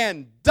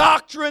and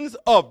doctrines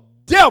of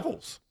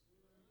devils.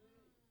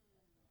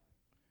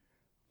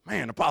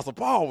 Man, Apostle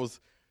Paul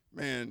was,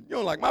 man, you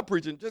don't like my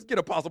preaching, just get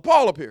Apostle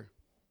Paul up here.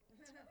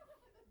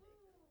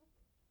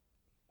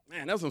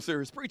 Man, that's some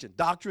serious preaching.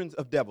 Doctrines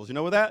of devils. You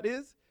know what that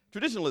is?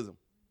 Traditionalism.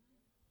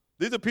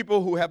 These are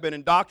people who have been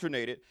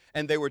indoctrinated,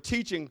 and they were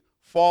teaching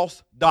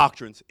false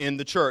doctrines in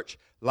the church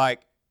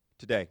like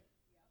today.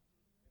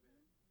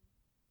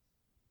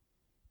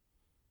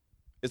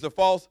 It's a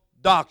false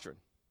doctrine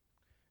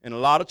in a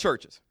lot of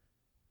churches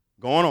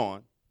going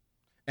on,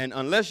 and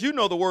unless you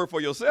know the word for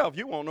yourself,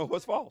 you won't know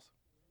what's false.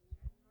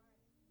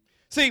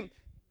 See,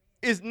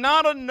 it's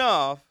not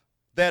enough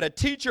that a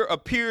teacher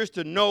appears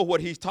to know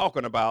what he's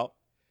talking about.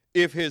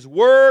 If his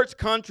words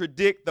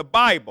contradict the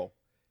Bible,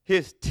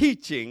 his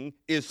teaching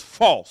is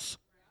false.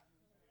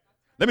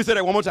 Let me say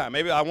that one more time.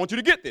 Maybe I want you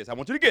to get this. I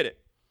want you to get it.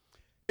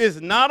 It's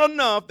not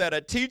enough that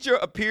a teacher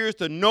appears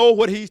to know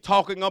what he's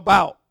talking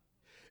about.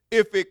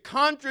 If it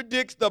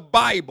contradicts the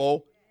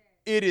Bible,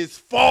 it is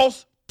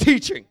false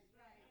teaching.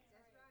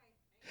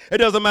 It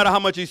doesn't matter how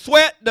much he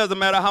sweat, doesn't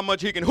matter how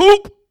much he can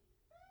hoop,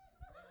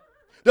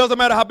 doesn't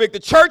matter how big the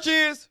church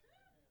is.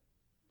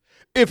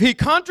 If he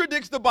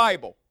contradicts the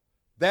Bible,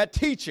 that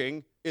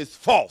teaching is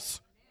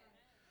false.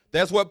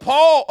 That's what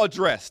Paul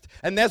addressed,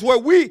 and that's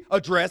what we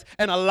address,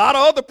 and a lot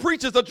of other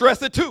preachers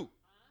address it too.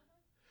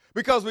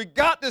 Because we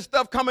got this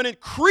stuff coming in,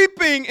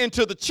 creeping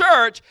into the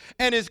church,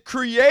 and is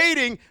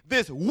creating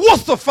this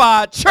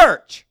wussified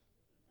church.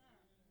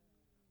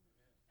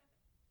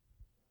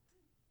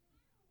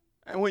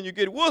 And when you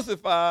get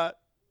wussified,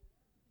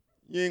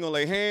 you ain't going to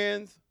lay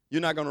hands.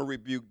 You're not going to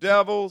rebuke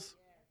devils.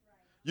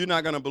 You're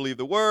not going to believe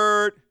the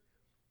word.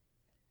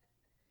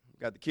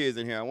 Got the kids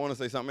in here. I want to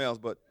say something else,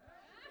 but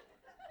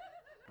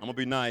I'm going to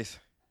be nice.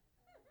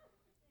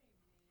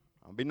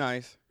 I'll be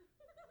nice.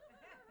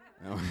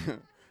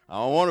 I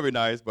don't want to be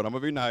nice, but I'm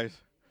going to be nice.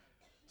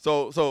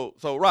 So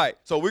right.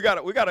 So we got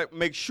to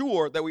make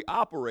sure that we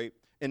operate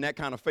in that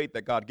kind of faith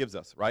that God gives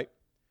us, right?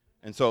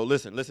 And so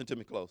listen to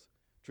me close.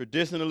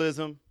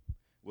 Traditionalism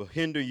will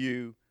hinder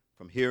you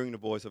from hearing the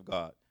voice of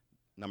God.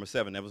 Number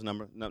 7,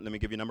 let me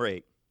give you number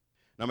 8.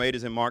 Number 8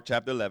 is in Mark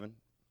chapter 11.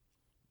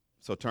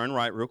 So turn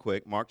right real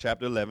quick. Mark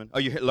chapter 11. Are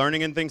you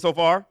learning anything so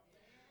far?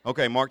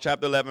 Okay, Mark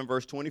chapter 11,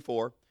 verse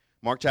 24.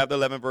 Mark chapter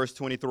 11, verse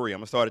 23. I'm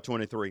going to start at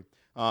 23.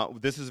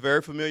 This is a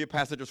very familiar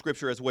passage of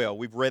Scripture as well.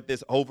 We've read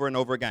this over and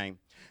over again.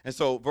 And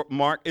so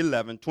Mark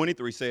 11,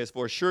 23 says,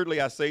 "For assuredly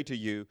I say to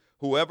you,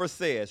 whoever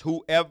says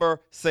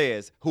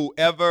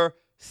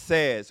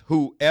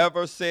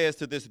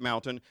to this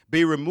mountain,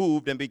 be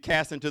removed and be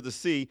cast into the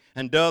sea,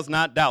 and does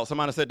not doubt."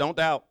 Somebody said, don't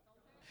doubt.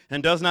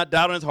 "And does not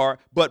doubt in his heart,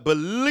 but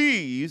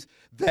believes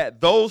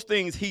that those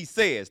things he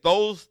says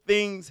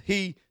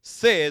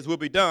will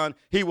be done,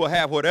 he will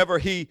have whatever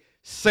he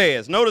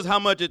says." Notice how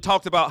much it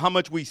talks about how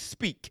much we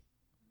speak.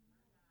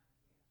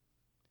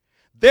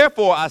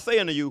 "Therefore, I say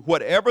unto you,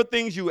 whatever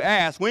things you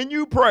ask when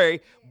you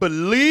pray,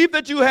 believe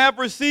that you have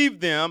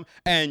received them,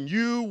 and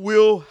you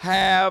will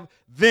have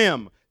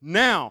them."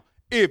 Now,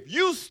 if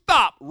you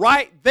stop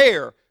right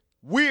there,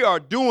 we are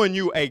doing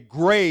you a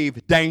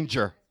grave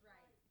danger.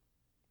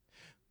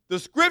 The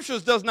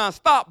Scriptures does not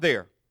stop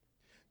there.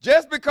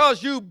 Just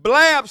because you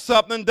blab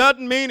something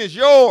doesn't mean it's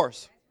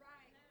yours.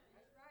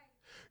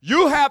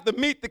 You have to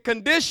meet the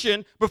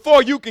condition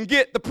before you can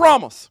get the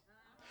promise.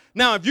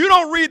 Now, if you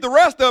don't read the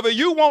rest of it,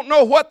 you won't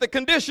know what the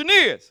condition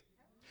is.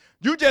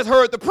 You just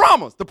heard the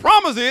promise. The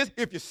promise is,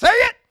 if you say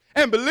it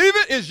and believe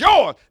it, it's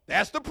yours.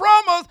 That's the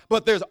promise,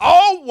 but there's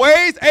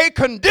always a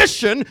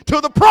condition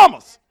to the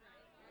promise.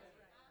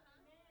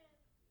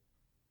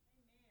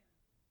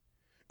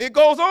 It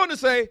goes on to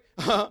say,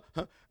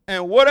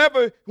 and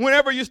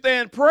whenever you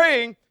stand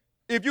praying,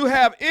 if you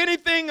have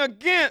anything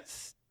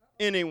against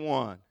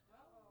anyone,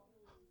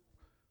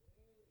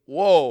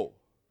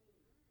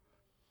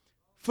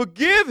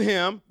 forgive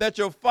him, that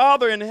your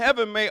Father in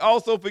heaven may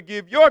also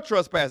forgive your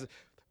trespasses.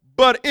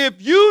 But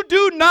if you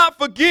do not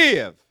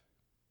forgive,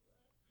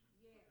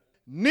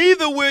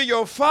 neither will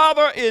your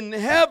Father in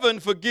heaven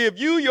forgive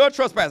you your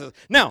trespasses.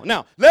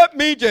 Now, let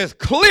me just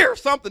clear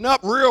something up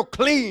real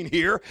clean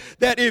here,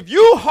 that if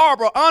you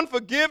harbor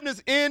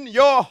unforgiveness in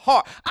your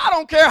heart, I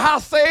don't care how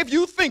saved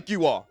you think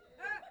you are.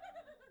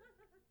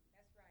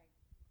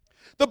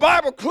 The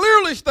Bible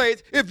clearly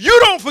states, if you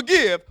don't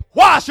forgive,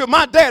 why should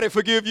my daddy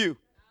forgive you?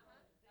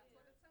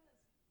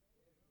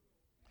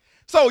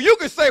 So you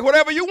can say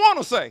whatever you want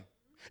to say.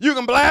 You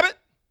can blab it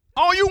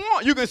all you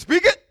want. You can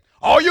speak it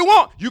all you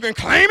want. You can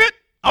claim it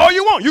all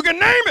you want. You can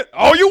name it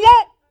all you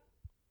want.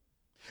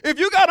 If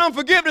you got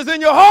unforgiveness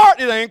in your heart,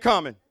 it ain't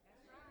coming.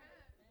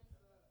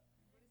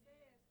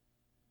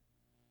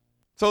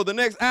 So the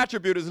next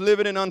attribute is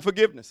living in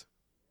unforgiveness.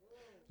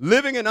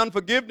 Living in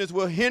unforgiveness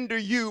will hinder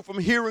you from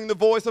hearing the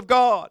voice of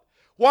God.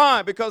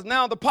 Why? Because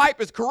now the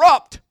pipe is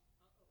corrupt.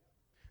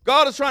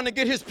 God is trying to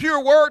get his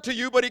pure word to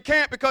you, but he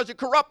can't because you're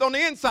corrupt on the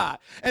inside.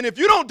 And if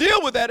you don't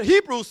deal with that,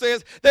 Hebrews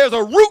says there's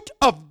a root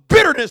of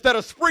bitterness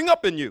that'll spring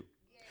up in you.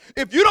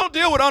 If you don't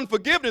deal with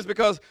unforgiveness,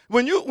 because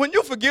when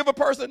you forgive a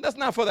person, that's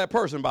not for that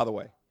person, by the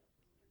way.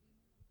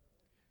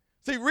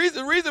 See,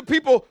 reason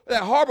people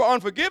that harbor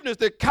unforgiveness,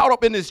 they're caught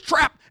up in this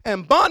trap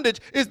and bondage,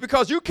 is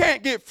because you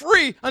can't get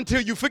free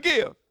until you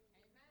forgive.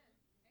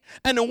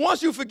 And then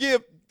once you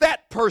forgive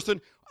that person,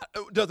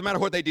 it doesn't matter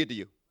what they did to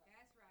you.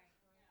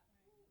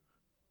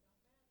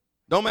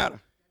 Don't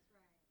matter.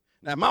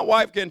 Now, my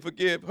wife can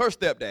forgive her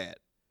stepdad.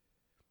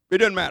 It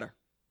doesn't matter.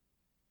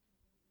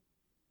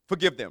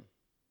 Forgive them.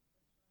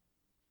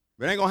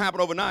 It ain't going to happen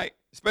overnight,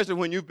 especially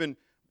when you've been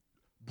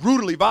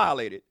brutally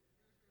violated.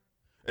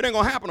 It ain't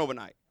going to happen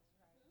overnight.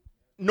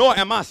 Nor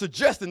am I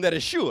suggesting that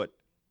it should.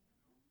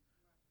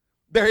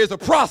 There is a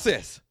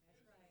process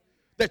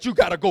that you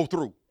got to go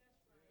through.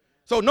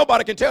 So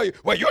nobody can tell you,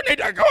 well, you need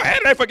to go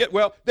ahead and forget.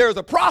 Well, there's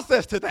a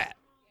process to that.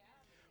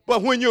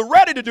 But when you're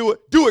ready to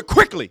do it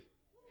quickly.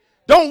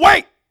 Don't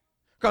wait,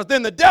 because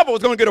then the devil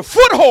is going to get a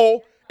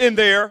foothold in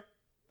there,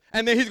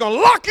 and then he's going to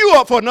lock you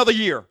up for another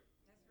year.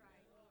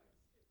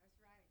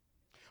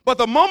 But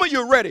the moment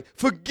you're ready,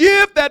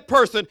 forgive that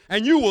person,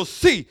 and you will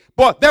see,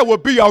 but there will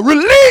be a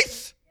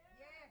release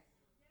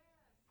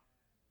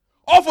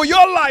off of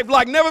your life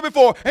like never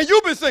before. And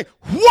you've been saying,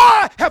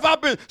 why have I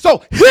been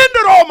so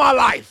hindered all my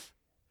life?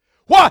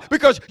 Why?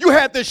 Because you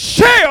had this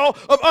shell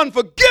of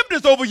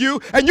unforgiveness over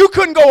you, and you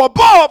couldn't go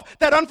above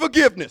that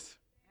unforgiveness.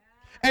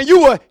 And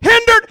you were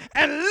hindered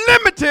and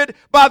limited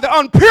by the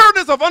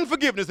unpureness of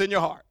unforgiveness in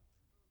your heart.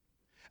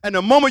 And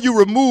the moment you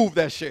remove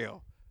that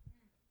shell,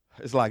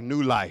 it's like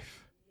new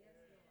life.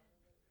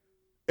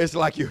 It's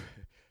like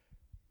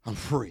I'm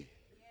free.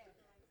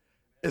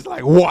 It's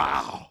like,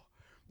 wow,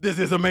 this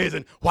is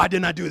amazing. Why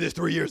didn't I do this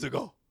 3 years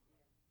ago?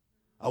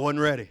 I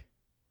wasn't ready.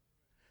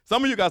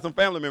 Some of you got some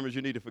family members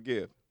you need to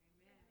forgive.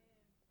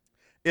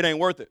 It ain't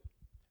worth it,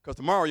 because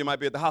tomorrow you might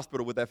be at the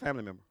hospital with that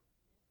family member.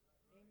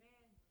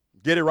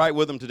 Get it right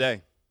with them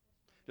today.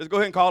 Just go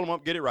ahead and call them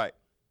up, get it right.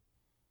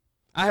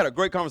 I had a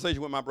great conversation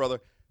with my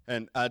brother,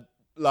 and a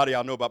lot of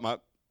y'all know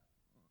about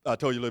I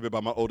told you a little bit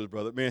about my oldest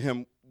brother. Me and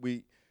him,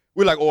 we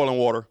like oil and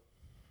water.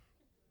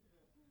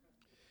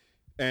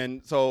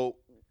 And so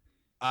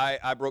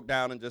I broke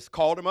down and just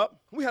called him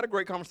up. We had a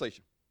great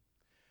conversation,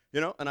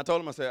 and I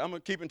told him, I said, I'm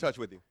going to keep in touch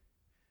with you,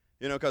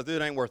 because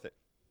it ain't worth it.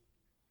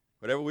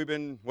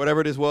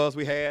 Whatever this was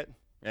we had,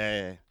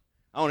 I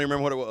don't even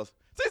remember what it was.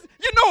 See,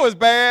 it's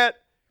bad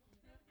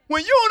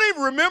when you don't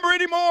even remember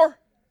anymore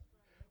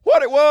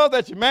what it was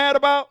that you're mad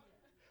about,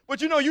 but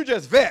you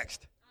just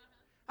vexed.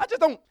 I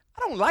don't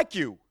like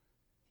you.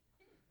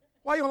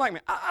 Why you don't like me?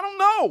 I don't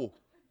know.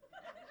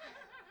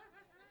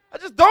 I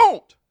just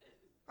don't.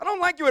 I don't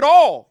like you at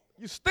all.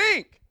 You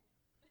stink.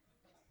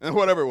 And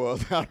whatever it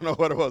was. I don't know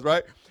what it was,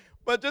 right?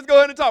 But just go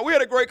ahead and talk. We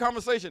had a great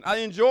conversation. I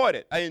enjoyed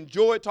it. I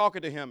enjoyed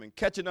talking to him and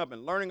catching up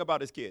and learning about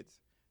his kids.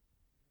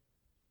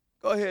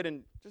 Go ahead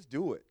and just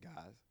do it,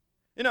 guys.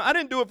 I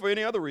didn't do it for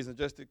any other reason,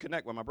 just to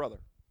connect with my brother.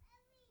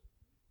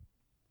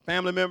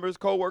 Family members,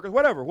 co-workers,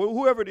 whatever,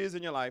 whoever it is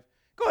in your life,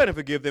 go ahead and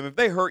forgive them. If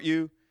they hurt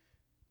you,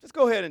 just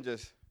go ahead and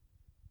just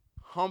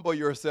humble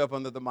yourself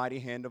under the mighty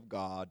hand of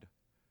God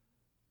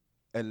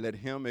and let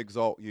him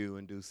exalt you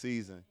in due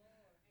season.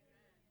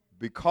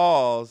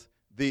 Because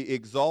the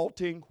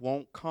exalting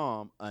won't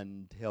come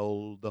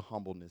until the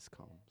humbleness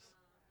comes.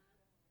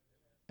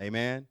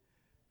 Amen?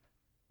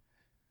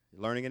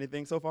 You learning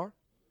anything so far?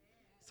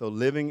 So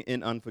living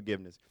in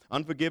unforgiveness.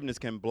 Unforgiveness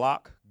can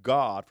block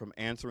God from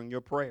answering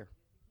your prayer.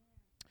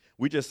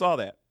 We just saw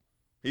that.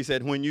 He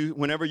said,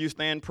 whenever you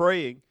stand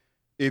praying,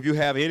 if you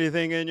have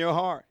anything in your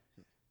heart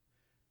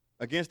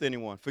against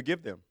anyone,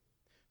 forgive them.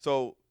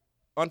 So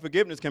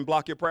unforgiveness can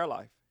block your prayer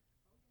life.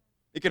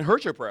 It can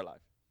hurt your prayer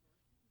life.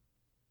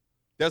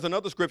 There's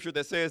another scripture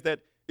that says that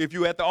if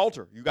you're at the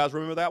altar, you guys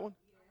remember that one?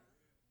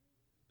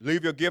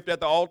 Leave your gift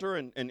at the altar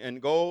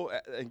and go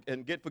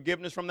and get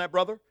forgiveness from that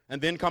brother and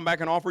then come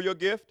back and offer your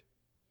gift?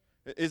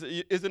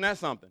 Isn't that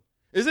something?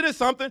 Isn't it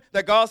something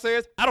that God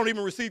says, I don't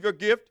even receive your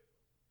gift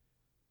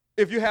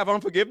if you have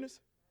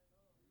unforgiveness?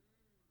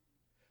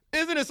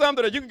 Isn't it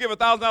something that you can give a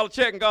 $1,000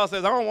 check and God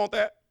says, I don't want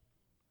that?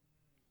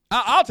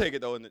 I'll take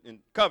it, though, in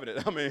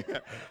covenant. I mean,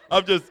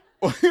 I'm just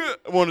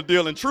want to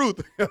deal in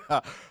truth.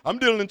 I'm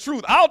dealing in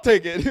truth. I'll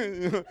take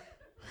it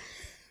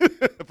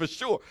for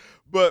sure.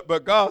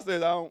 But God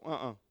says, I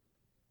don't.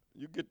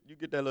 You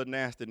get that little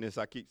nastiness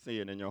I keep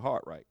seeing in your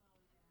heart, right?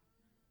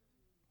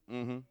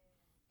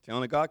 See,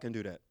 only God can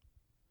do that.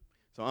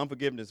 So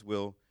unforgiveness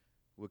will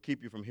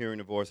keep you from hearing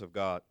the voice of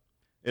God.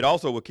 It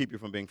also will keep you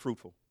from being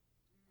fruitful.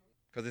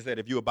 Because it said,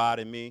 if you abide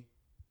in me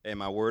and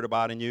my word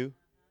abide in you,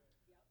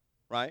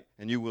 right?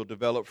 And you will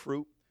develop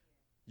fruit.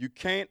 You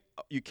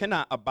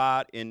cannot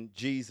abide in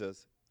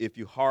Jesus if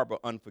you harbor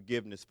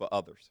unforgiveness for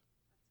others.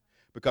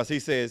 Because he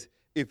says,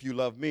 if you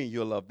love me,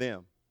 you'll love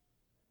them.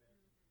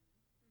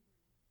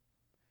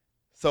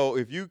 So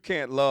if you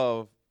can't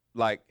love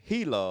like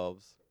he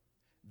loves,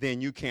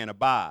 then you can't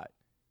abide.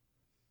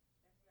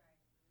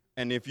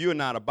 And if you're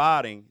not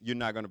abiding, you're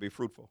not going to be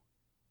fruitful.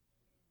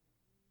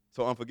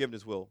 So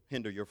unforgiveness will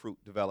hinder your fruit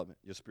development,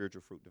 your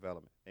spiritual fruit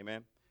development.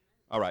 Amen?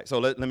 All right, so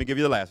let me give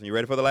you the last one. You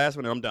ready for the last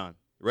one? I'm done.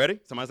 You ready?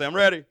 Somebody say, I'm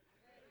ready.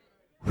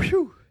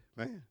 Whew,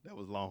 man, that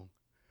was long.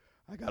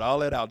 I got all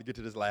that out to get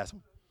to this last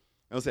one.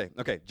 I'll say,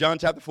 okay, John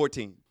chapter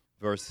 14,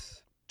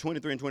 verse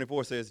 23 and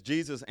 24 says,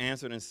 Jesus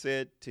answered and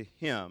said to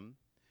him,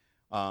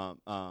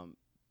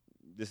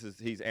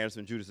 he's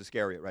answering Judas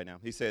Iscariot right now.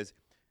 He says,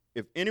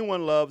 if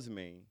anyone loves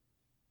me,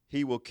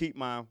 he will keep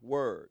my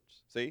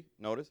words. See,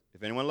 notice,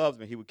 if anyone loves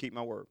me, he will keep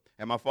my word.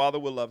 And my Father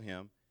will love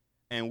him,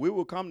 and we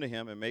will come to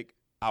him and make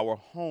our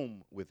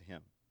home with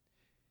him.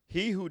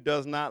 He who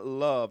does not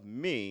love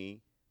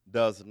me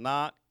does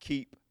not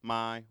keep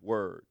my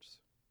words.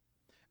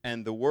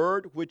 And the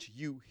word which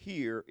you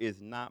hear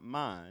is not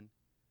mine,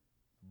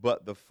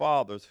 but the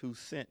Father's who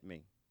sent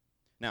me.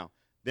 Now,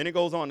 then it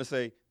goes on to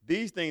say,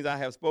 these things I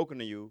have spoken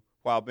to you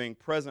while being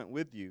present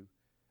with you.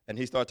 And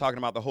he started talking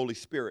about the Holy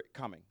Spirit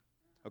coming.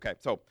 Okay,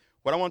 so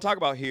what I want to talk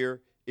about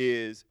here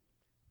is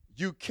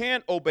you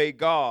can't obey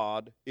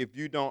God if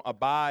you don't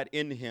abide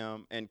in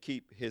him and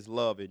keep his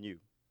love in you.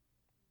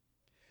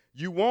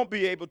 You won't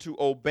be able to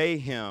obey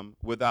him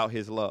without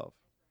his love.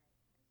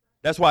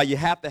 That's why you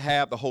have to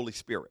have the Holy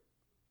Spirit.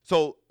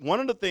 So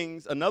another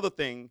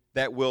thing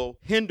that will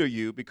hinder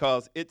you,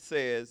 because it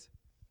says,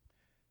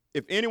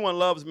 if anyone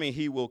loves me,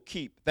 he will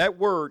keep. That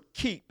word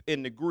keep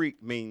in the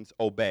Greek means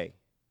obey.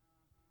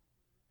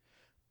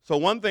 So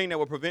one thing that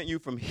will prevent you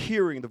from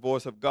hearing the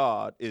voice of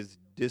God is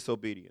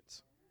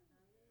disobedience.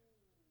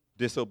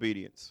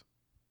 Disobedience.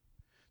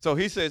 So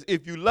he says,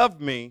 if you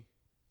love me,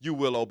 you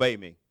will obey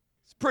me.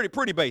 It's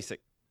pretty basic.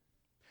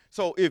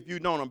 So if you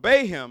don't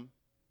obey him,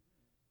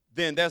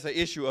 then that's an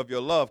issue of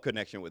your love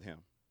connection with him.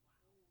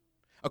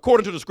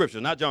 According to the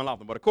scripture, not John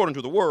Lofton, but according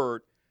to the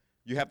word,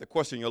 you have to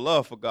question your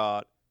love for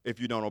God if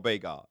you don't obey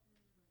God.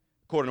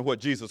 According to what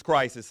Jesus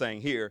Christ is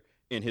saying here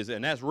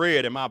and that's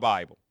read in my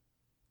Bible,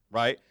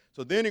 right?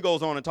 So then he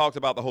goes on and talks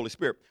about the Holy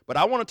Spirit. But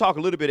I want to talk a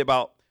little bit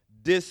about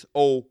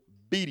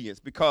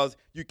disobedience, because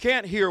you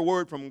can't hear a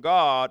word from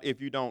God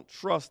if you don't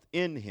trust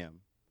in him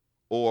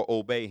or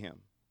obey him.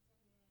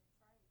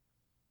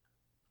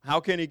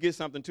 How can he get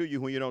something to you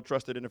when you don't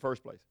trust it in the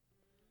first place?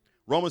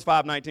 Romans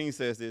 5:19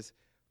 says this,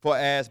 for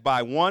as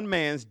by one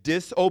man's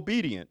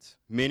disobedience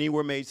many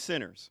were made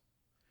sinners,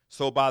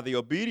 so by the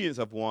obedience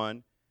of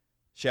one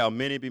shall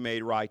many be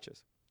made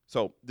righteous.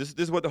 So this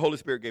is what the Holy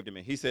Spirit gave to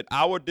me. He said,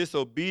 our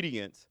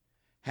disobedience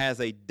has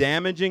a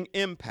damaging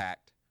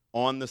impact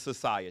on the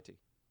society.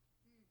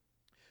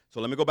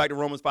 So let me go back to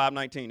Romans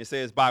 5:19. It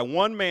says, by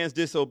one man's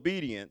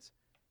disobedience,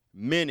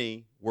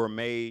 many were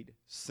made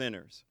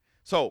sinners.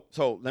 So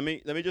let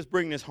me just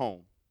bring this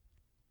home.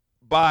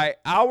 By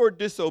our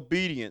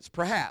disobedience,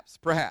 perhaps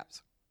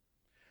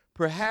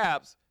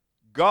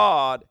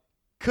God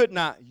could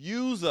not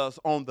use us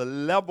on the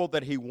level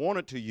that he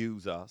wanted to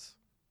use us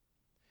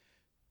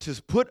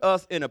to put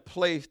us in a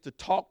place to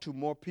talk to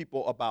more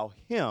people about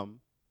him.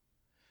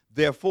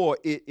 Therefore,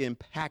 it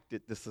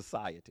impacted the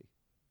society.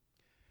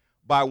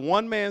 By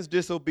one man's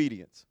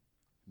disobedience,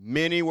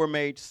 many were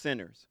made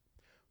sinners.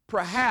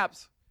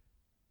 Perhaps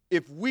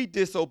if we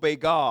disobey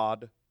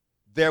God,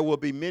 there will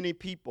be many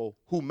people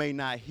who may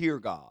not hear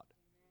God.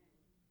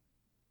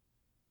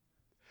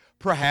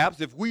 Perhaps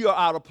if we are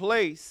out of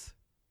place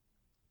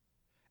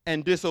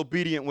and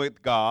disobedient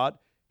with God,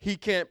 he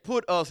can't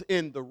put us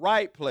in the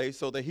right place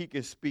so that he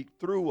can speak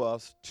through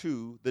us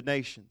to the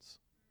nations.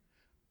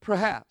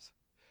 Perhaps.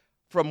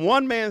 From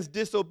one man's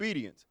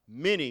disobedience,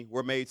 many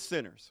were made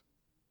sinners.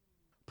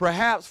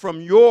 Perhaps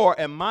from your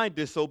and my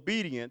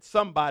disobedience,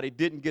 somebody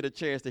didn't get a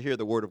chance to hear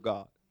the word of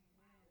God.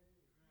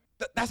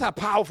 That's how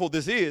powerful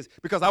this is,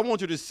 because I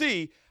want you to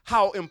see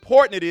how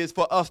important it is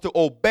for us to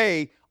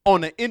obey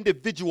on an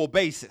individual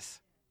basis.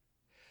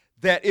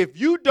 That if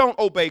you don't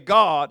obey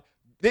God,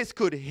 this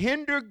could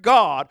hinder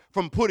God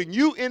from putting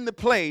you in the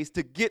place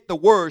to get the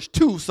words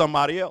to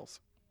somebody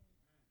else.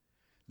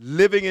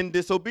 Living in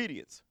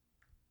disobedience.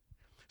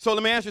 So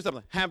let me ask you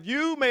something. Have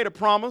you made a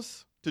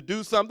promise to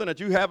do something that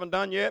you haven't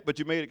done yet, but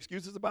you made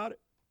excuses about it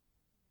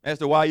as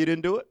to why you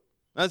didn't do it?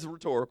 That's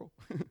rhetorical.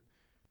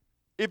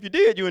 If you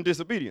did, you're in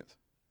disobedience.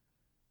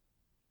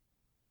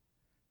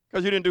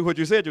 Because you didn't do what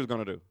you said you was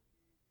going to do.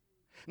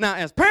 Now,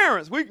 as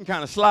parents, we can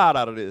kind of slide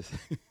out of this.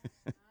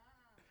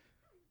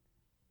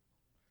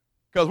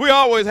 Because we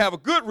always have a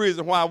good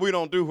reason why we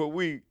don't do what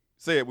we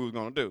said we was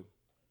going to do.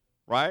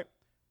 Right?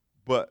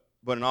 But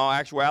in all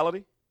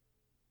actuality,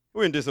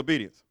 we're in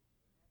disobedience.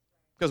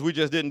 Because we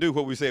just didn't do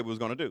what we said we was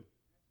going to do.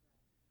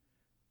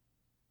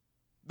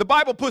 The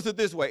Bible puts it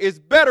this way. It's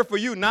better for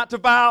you not to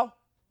vow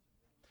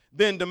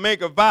than to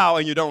make a vow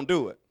and you don't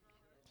do it.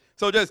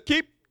 So just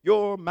keep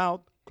your mouth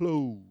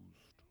closed.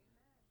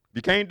 If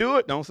you can't do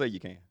it, don't say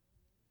you can.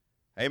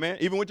 Amen?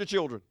 Even with your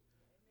children.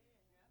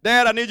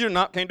 Dad, I need you to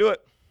not, can't do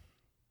it.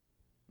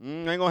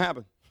 Ain't going to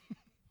happen.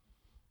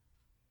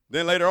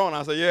 Then later on,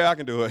 I say, yeah, I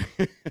can do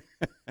it.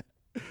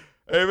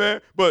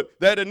 Amen? But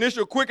that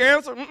initial quick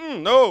answer,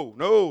 no,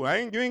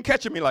 you ain't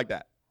catching me like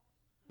that.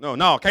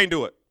 No, can't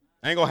do it.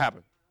 Ain't going to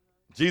happen.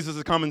 Jesus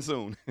is coming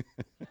soon.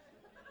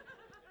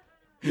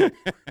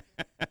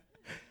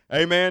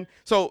 Amen.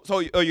 So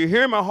are you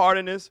hearing my heart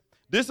in this?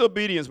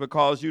 Disobedience will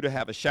cause you to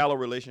have a shallow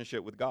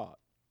relationship with God.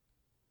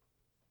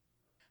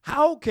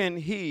 How can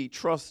he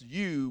trust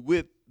you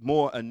with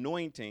more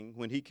anointing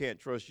when he can't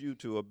trust you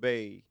to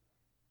obey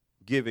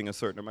giving a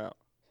certain amount?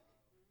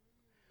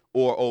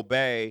 Or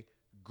obey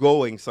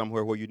going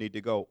somewhere where you need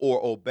to go?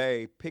 Or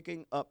obey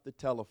picking up the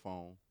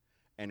telephone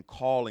and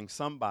calling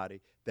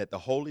somebody that the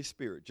Holy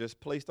Spirit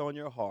just placed on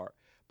your heart,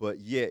 but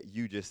yet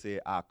you just said,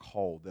 I'll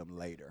call them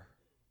later.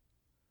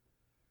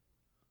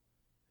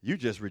 You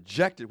just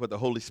rejected what the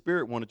Holy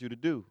Spirit wanted you to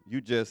do.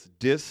 You just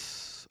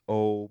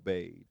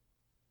disobeyed.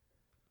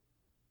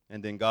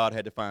 And then God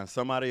had to find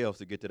somebody else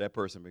to get to that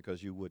person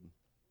because you wouldn't.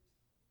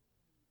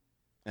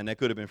 And that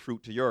could have been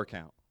fruit to your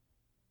account.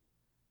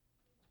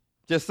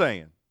 Just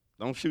saying.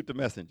 Don't shoot the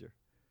messenger.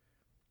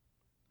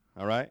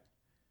 All right?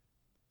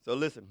 So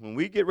listen, when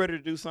we get ready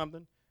to do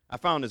something, I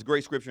found this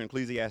great scripture in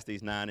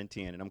Ecclesiastes 9 and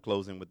 10, and I'm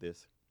closing with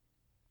this.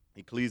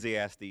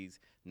 Ecclesiastes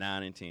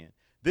 9 and 10.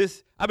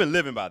 I've been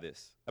living by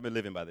this.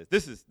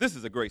 This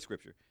is a great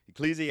scripture.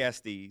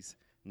 Ecclesiastes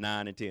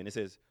 9 and 10. It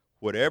says,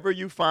 whatever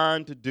you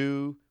find to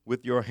do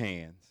with your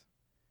hands,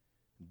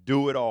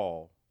 do it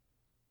all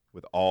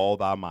with all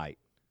thy might.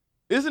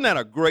 Isn't that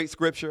a great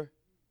scripture?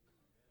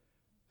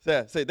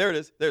 Say, there it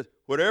is. There's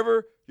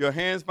whatever your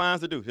hands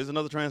finds to do. Here's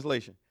another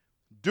translation.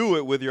 Do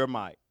it with your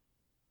might.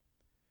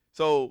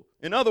 So,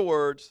 in other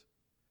words,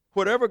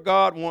 whatever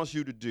God wants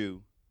you to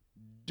do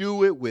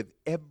it with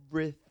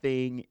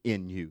everything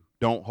in you.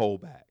 Don't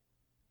hold back.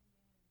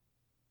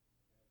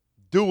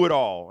 Do it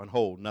all and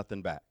hold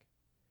nothing back.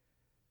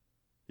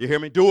 You hear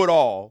me? Do it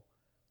all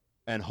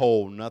and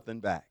hold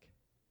nothing back.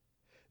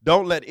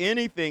 Don't let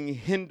anything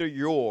hinder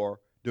your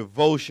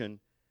devotion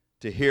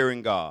to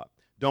hearing God.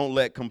 Don't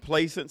let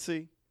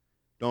complacency,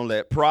 don't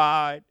let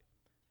pride,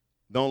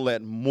 don't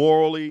let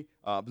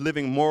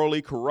living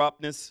morally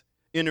corruptness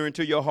enter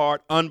into your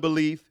heart,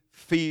 unbelief,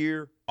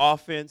 fear,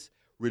 offense,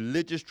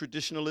 religious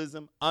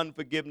traditionalism,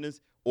 unforgiveness,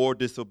 or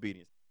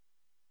disobedience.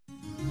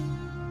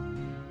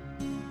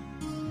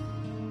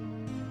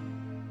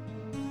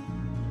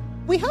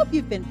 We hope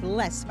you've been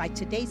blessed by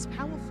today's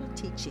powerful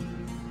teaching.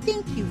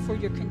 Thank you for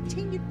your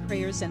continued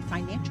prayers and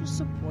financial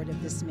support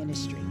of this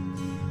ministry.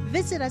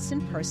 Visit us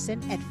in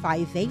person at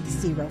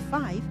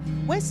 5805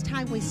 West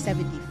Highway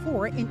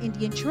 74 in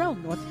Indian Trail,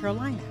 North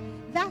Carolina.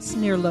 That's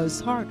near Lowe's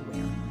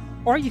Hardware.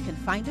 Or you can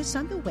find us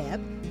on the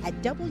web at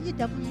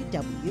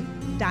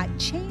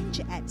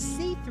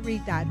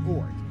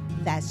www.changeatc3.org.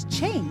 That's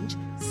change,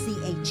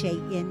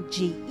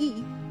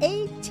 CHANGEATC,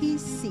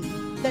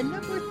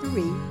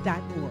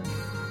 3.org.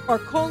 Or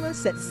call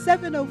us at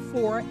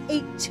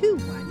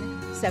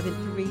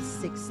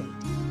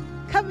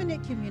 704-821-7368.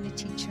 Covenant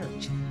Community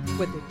Church,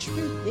 where the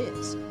truth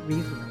is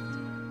revealed.